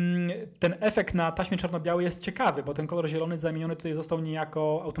ten efekt na taśmie czarno-białej jest ciekawy, bo ten kolor zielony zamieniony tutaj został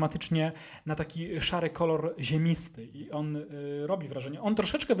niejako automatycznie na taki szary kolor ziemisty i on robi wrażenie. On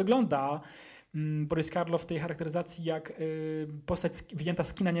troszeczkę wygląda, Boris Karloff w tej charakteryzacji, jak postać wyjęta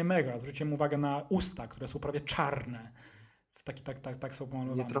z kina niemego. Zwróciłem uwagę na usta, które są prawie czarne. Tak są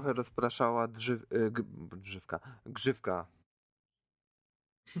pomalowane. Mnie trochę rozpraszała grzywka.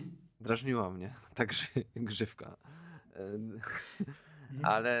 Drażniła mnie ta grzywka.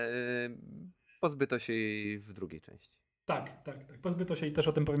 Ale pozbyto się jej w drugiej części. Tak. Pozbyto się i też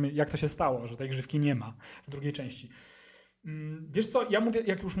o tym powiemy, jak to się stało, że tej grzywki nie ma w drugiej części. Wiesz co, ja mówię,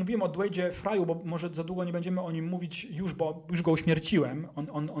 jak już mówiłem o Dwaydzie Fryu, bo może za długo nie będziemy o nim mówić już, bo już go uśmierciłem.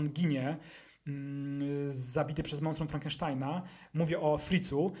 On ginie. Zabity przez monstrum Frankensteina. Mówię o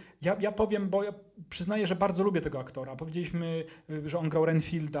Fritzu. Ja powiem, bo ja przyznaję, że bardzo lubię tego aktora. Powiedzieliśmy, że on grał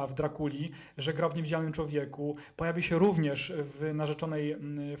Renfielda w Drakuli, że grał w Niewidzialnym Człowieku. Pojawił się również w Narzeczonej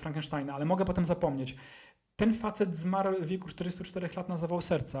Frankensteina, ale mogę potem zapomnieć. Ten facet zmarł w wieku 44 lat na zawał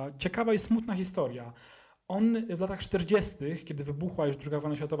serca. Ciekawa i smutna historia. On w latach 40., kiedy wybuchła już II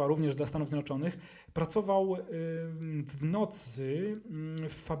wojna światowa, również dla Stanów Zjednoczonych, pracował w nocy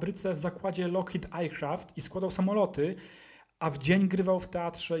w fabryce w zakładzie Lockheed Aircraft i składał samoloty, a w dzień grywał w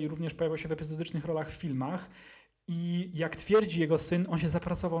teatrze i również pojawiał się w epizodycznych rolach w filmach. I jak twierdzi jego syn, on się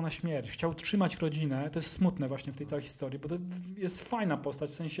zapracował na śmierć. Chciał trzymać rodzinę. To jest smutne właśnie w tej całej historii, bo to jest fajna postać,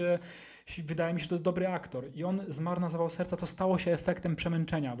 w sensie wydaje mi się, że to jest dobry aktor. I on zmarł na zawał serca, co stało się efektem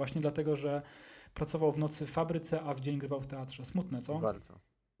przemęczenia, właśnie dlatego, że pracował w nocy w fabryce, a w dzień grywał w teatrze. Smutne, co?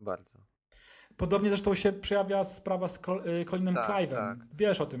 Bardzo. Podobnie zresztą się przejawia sprawa z Colinem Clive'em. Tak.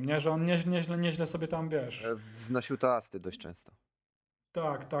 Wiesz o tym, nie? Że on nieźle sobie tam, wiesz... Wznosił toasty dość często.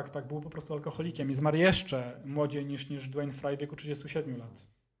 Tak. Był po prostu alkoholikiem i zmarł jeszcze młodziej niż Dwayne Fry w wieku 37 lat.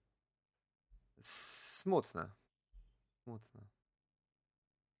 Smutne.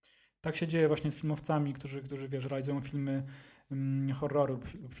 Tak się dzieje właśnie z filmowcami, którzy wiesz, realizują filmy horroru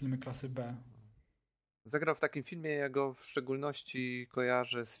lub filmy klasy B. Zagrał w takim filmie, ja go w szczególności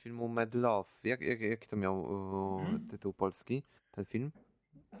kojarzę z filmu Mad Love. Jaki to miał tytuł polski, ten film?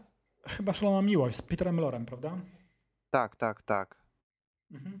 Chyba Szalona Miłość z Peterem Lorem, prawda? Tak.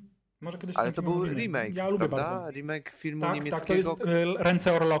 Może kiedyś ale to był mówimy. remake, ja lubię prawda? bardzo. Remake filmu niemieckiego. Tak, to jest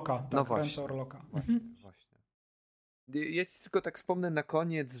Ręce Orloka. Tak, no właśnie. Ręce Orloka. Właśnie. Ja ci tylko tak wspomnę na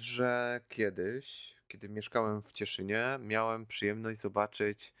koniec, że kiedyś, kiedy mieszkałem w Cieszynie, miałem przyjemność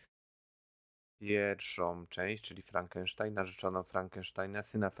zobaczyć pierwszą część, czyli Frankenstein, Narzeczoną Frankensteina,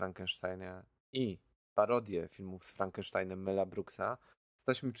 Syna Frankensteina i parodię filmów z Frankensteinem Mela Brooksa z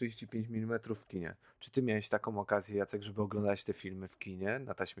taśmy 35 mm w kinie. Czy ty miałeś taką okazję, Jacek, żeby oglądać te filmy w kinie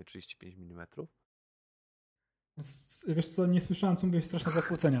na taśmie 35 mm? Wiesz co, nie słyszałem, co mówisz, straszne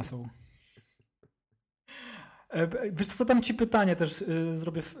zakłócenia są. Wiesz co, zadam ci pytanie też,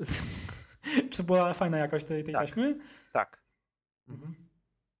 zrobię... Czy była fajna jakość tej taśmy? Tak.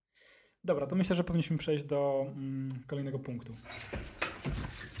 Dobra, to myślę, że powinniśmy przejść do kolejnego punktu.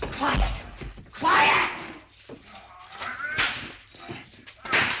 Quiet!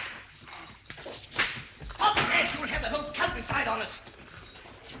 Up there, you'll have the whole countryside on us.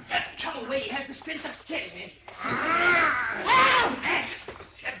 That trouble way he has this Spencer, tell me.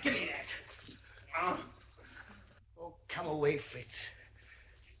 Give me that. Oh, come away, Fritz.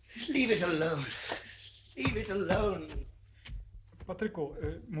 Leave it alone. Leave it alone. Patryku,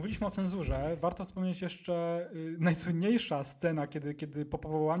 mówiliśmy o cenzurze. Warto wspomnieć jeszcze najsłynniejsza scena, kiedy po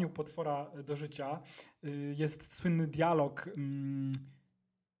powołaniu potwora do życia jest słynny dialog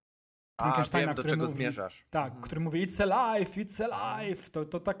Frankensteina, wiem, do który czego mówi, zmierzasz. Tak, który mówi it's alive, it's alive.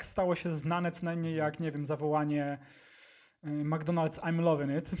 To tak stało się znane co najmniej jak, nie wiem, zawołanie McDonald's I'm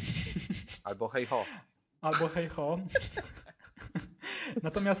loving it. Albo hej ho. Albo hej ho.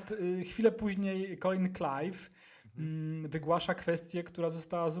 Natomiast chwilę później Colin Clive wygłasza kwestię, która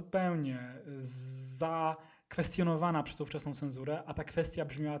została zupełnie zakwestionowana przez ówczesną cenzurę, a ta kwestia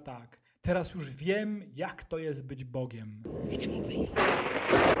brzmiała tak. Teraz już wiem, jak to jest być Bogiem. It's moving.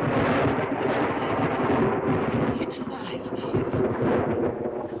 It's alive.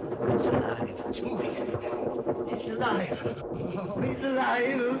 It's alive. It's moving. It's alive. Oh, it's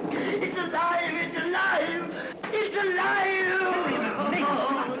alive. It's alive. It's alive. It's alive. Oh,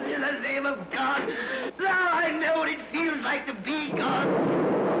 in the name of God. Now I know what it feels like to be God.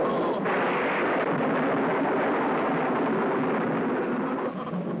 Oh.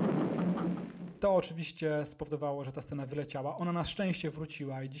 To oczywiście spowodowało, że ta scena wyleciała. Ona na szczęście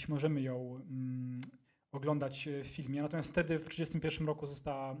wróciła i dziś możemy ją oglądać w filmie. Natomiast wtedy w 1931 roku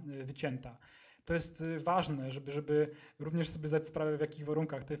została wycięta. To jest ważne, żeby również sobie zdać sprawę, w jakich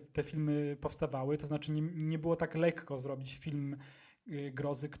warunkach te filmy powstawały. To znaczy nie było tak lekko zrobić film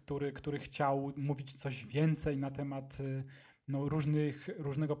grozy, który chciał mówić coś więcej na temat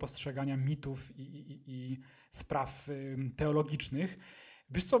różnego postrzegania mitów i spraw teologicznych.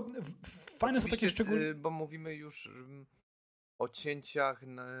 Wiesz co, fajne są takie szczegóły... Bo mówimy już o cięciach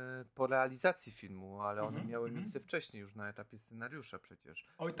po realizacji filmu, ale one miały miejsce wcześniej, już na etapie scenariusza przecież.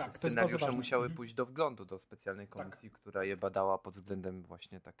 Oj tak, to jest bardzo ważne. Scenariusze musiały pójść do wglądu, do specjalnej komisji, która je badała pod względem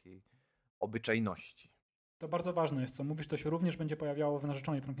właśnie takiej obyczajności. To bardzo ważne jest, co mówisz, to się również będzie pojawiało w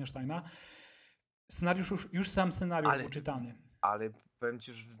Narzeczonej Frankensteina. Scenariusz, już sam scenariusz był czytany. Ale powiem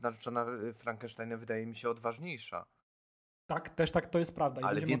ci, że Narzeczona Frankensteina wydaje mi się odważniejsza. Tak, też tak, to jest prawda.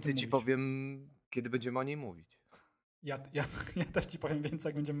 Ale więcej ci powiem, kiedy będziemy o niej mówić. Ja też ci powiem więcej,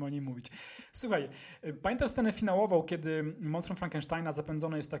 jak będziemy o niej mówić. Słuchaj, pamiętasz scenę finałową, kiedy monstrum Frankensteina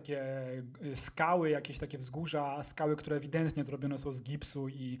zapędzone jest takie skały, jakieś takie wzgórza, skały, które ewidentnie zrobione są z gipsu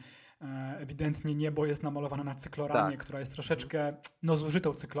i ewidentnie niebo jest namalowane na cykloramie, która jest troszeczkę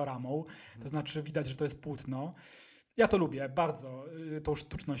zużytą cykloramą. To znaczy widać, że to jest płótno. Ja to lubię bardzo, tą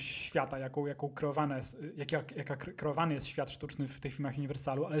sztuczność świata, jaka kreowany jest świat sztuczny w tych filmach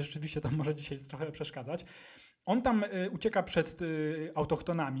Uniwersalu, ale rzeczywiście to może dzisiaj trochę przeszkadzać. On tam ucieka przed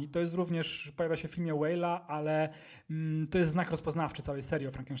autochtonami. To jest również, pojawia się w filmie Whale'a, ale to jest znak rozpoznawczy całej serii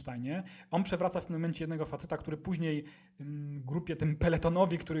o Frankensteinie. On przewraca w tym momencie jednego faceta, który później grupie, tym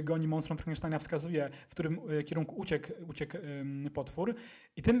peletonowi, który goni monstrum Frankensteina, wskazuje, w którym kierunku uciekł potwór.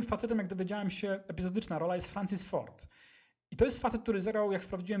 I tym facetem, jak dowiedziałem się, epizodyczna rola jest Francis Ford. I to jest facet, który zagrał, jak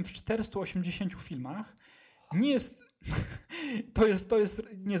sprawdziłem, w 480 filmach. Nie jest... To jest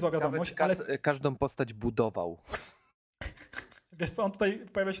niezła wiadomość, ale... Każdą postać budował. Wiesz co, on tutaj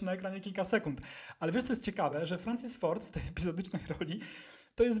pojawia się na ekranie kilka sekund. Ale wiesz, co jest ciekawe, że Francis Ford w tej epizodycznej roli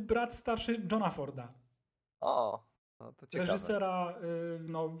to jest brat starszy Johna Forda. O, no to ciekawe. Reżysera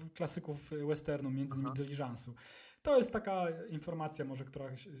klasyków westernu, między innymi Diligence'u. To jest taka informacja może, która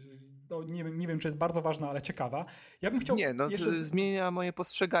nie wiem, czy jest bardzo ważna, ale ciekawa. Ja bym chciał... zmienia moje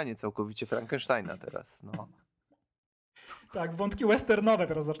postrzeganie całkowicie Frankensteina teraz, no. Tak, wątki westernowe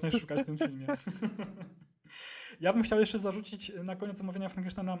teraz zaczniesz szukać w tym filmie. Ja bym chciał jeszcze zarzucić na koniec omawiania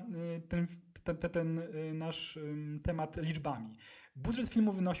Frankensteina ten nasz temat liczbami. Budżet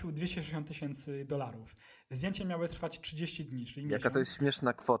filmu wynosił $260,000. Zdjęcia miały trwać 30 dni, czyli miesiąc. Jaka to jest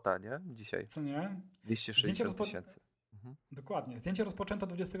śmieszna kwota, nie? Dzisiaj. Co nie? 260,000. Dokładnie. Zdjęcie rozpoczęto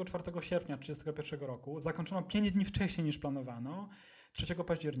 24 sierpnia 1931 roku. Zakończono 5 dni wcześniej niż planowano, 3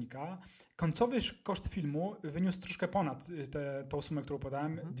 października. Końcowy koszt filmu wyniósł troszkę ponad tą sumę, którą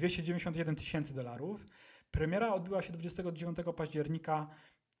podałem, $291,000. Premiera odbyła się 29 października,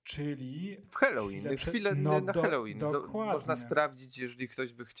 czyli... W Halloween, chwilę na Halloween. Dokładnie. Można sprawdzić, jeżeli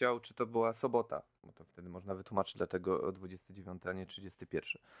ktoś by chciał, czy to była sobota. Bo to wtedy można wytłumaczyć, dlatego o 29, a nie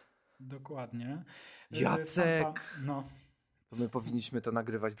 31. Dokładnie. Jacek! To my powinniśmy to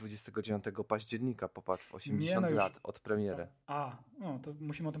nagrywać 29 października, popatrz, 80 lat od premiery. To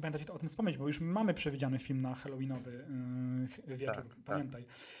musimy o tym pamiętać, o tym wspomnieć, bo już mamy przewidziany film na halloweenowy wieczór, pamiętaj.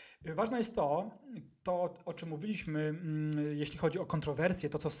 Ważne jest to, o czym mówiliśmy, jeśli chodzi o kontrowersje,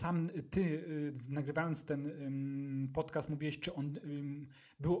 to co sam ty, nagrywając ten podcast, mówiłeś, czy on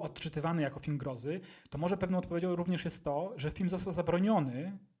był odczytywany jako film grozy, to może pewną odpowiedzią również jest to, że film został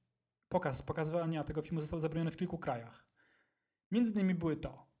zabroniony, pokazywania tego filmu został zabroniony w kilku krajach. Między innymi były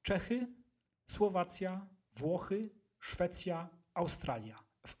to Czechy, Słowacja, Włochy, Szwecja, Australia.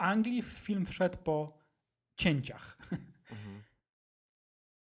 W Anglii film wszedł po cięciach.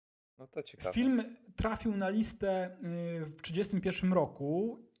 No to ciekawe. Film trafił na listę w 1931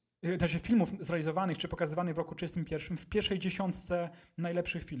 roku, znaczy filmów zrealizowanych czy pokazywanych w roku 1931 w pierwszej dziesiątce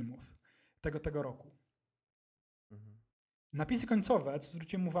najlepszych filmów tego roku. Napisy końcowe, co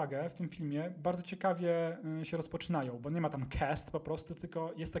zwróciłem uwagę w tym filmie, bardzo ciekawie się rozpoczynają, bo nie ma tam cast po prostu,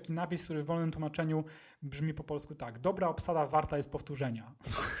 tylko jest taki napis, który w wolnym tłumaczeniu brzmi po polsku tak: dobra obsada warta jest powtórzenia.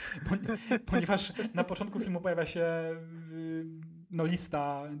 Ponieważ na początku filmu pojawia się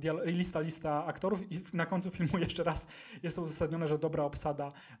lista aktorów i na końcu filmu jeszcze raz jest to uzasadnione, że dobra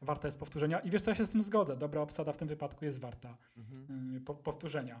obsada warta jest powtórzenia. I wiesz co, ja się z tym zgodzę. Dobra obsada w tym wypadku jest warta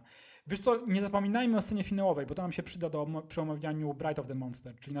powtórzenia. Wiesz co, nie zapominajmy o scenie finałowej, bo to nam się przyda przy omawianiu Bride of the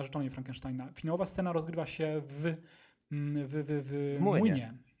Monster, czyli Narzeczonej Frankensteina. Finałowa scena rozgrywa się w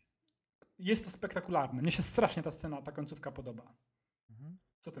młynie. Jest to spektakularne. Mnie się strasznie ta końcówka podoba.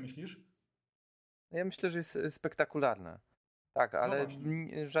 Co ty myślisz? Ja myślę, że jest spektakularna. Tak, ale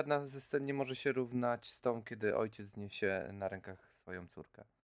No żadna ze scen nie może się równać z tą, kiedy ojciec niesie na rękach swoją córkę.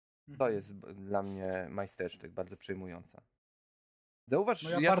 To jest dla mnie majstersztyk, bardzo przejmująca.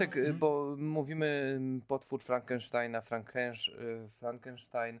 Zauważ, Jacek, bo mówimy potwór Frankensteina,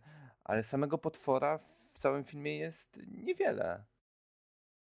 Frankenstein, ale samego potwora w całym filmie jest niewiele.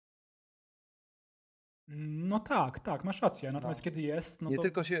 No tak, masz rację. Natomiast kiedy jest... nie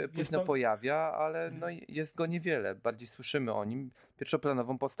tylko się późno pojawia, ale jest go niewiele. Bardziej słyszymy o nim.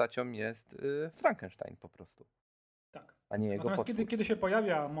 Pierwszoplanową postacią jest Frankenstein po prostu. Tak. A nie jego Natomiast potwór. kiedy się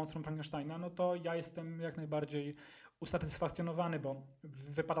pojawia monstrum Frankensteina, no to ja jestem jak najbardziej usatysfakcjonowany, bo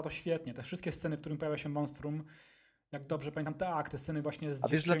wypada to świetnie. Te wszystkie sceny, w którym pojawia się monstrum, jak dobrze pamiętam, te sceny właśnie z A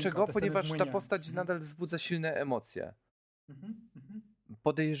wiesz dlaczego? Ponieważ ta młynie. postać nadal wzbudza silne emocje.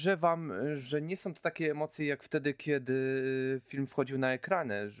 Podejrzewam, że nie są to takie emocje jak wtedy, kiedy film wchodził na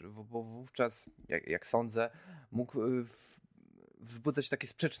ekrany, bo wówczas, jak sądzę, mógł wzbudzać takie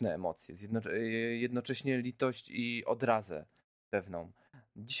sprzeczne emocje, jednocześnie litość i odrazę pewną.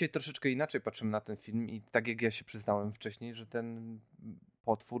 Dzisiaj troszeczkę inaczej patrzymy na ten film i tak jak ja się przyznałem wcześniej, że ten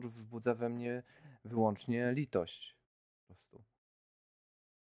potwór wzbudza we mnie wyłącznie litość. Po prostu.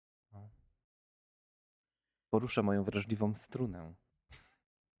 No. Porusza moją wrażliwą strunę.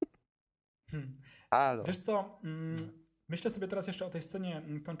 Halo. Wiesz co, myślę sobie teraz jeszcze o tej scenie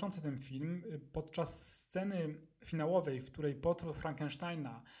kończącej ten film. Podczas sceny finałowej, w której potwór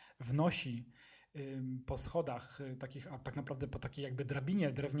Frankensteina wnosi po schodach takich, a tak naprawdę po takiej jakby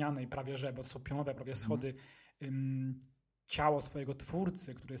drabinie drewnianej prawie że, bo to są pionowe prawie schody, ciało swojego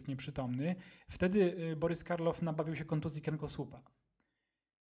twórcy, który jest nieprzytomny, wtedy Boris Karloff nabawił się kontuzji kręgosłupa.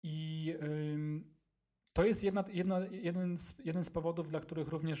 I to jest jeden z powodów, dla których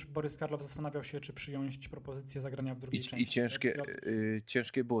również Boris Karloff zastanawiał się, czy przyjąć propozycję zagrania w drugiej części. I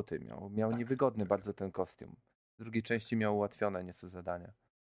ciężkie buty miał tak, niewygodny bardzo ten kostium. W drugiej części miał ułatwione nieco zadania.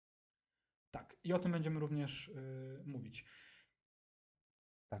 Tak, i o tym będziemy również mówić.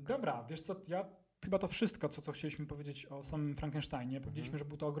 Tak. Dobra, wiesz co, chyba to wszystko, co chcieliśmy powiedzieć o samym Frankensteinie. Powiedzieliśmy, że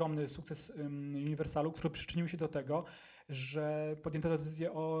był to ogromny sukces Uniwersalu, który przyczynił się do tego, że podjęto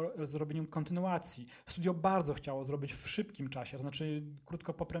decyzję o zrobieniu kontynuacji. Studio bardzo chciało zrobić w szybkim czasie, to znaczy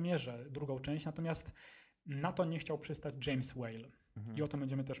krótko po premierze drugą część, natomiast na to nie chciał przystać James Whale. I o tym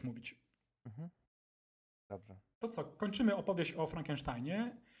będziemy też mówić. Dobrze. To co, kończymy opowieść o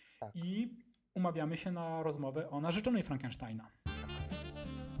Frankensteinie i umawiamy się na rozmowę o Narzeczonej Frankensteina.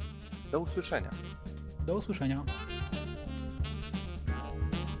 Do usłyszenia. Do usłyszenia.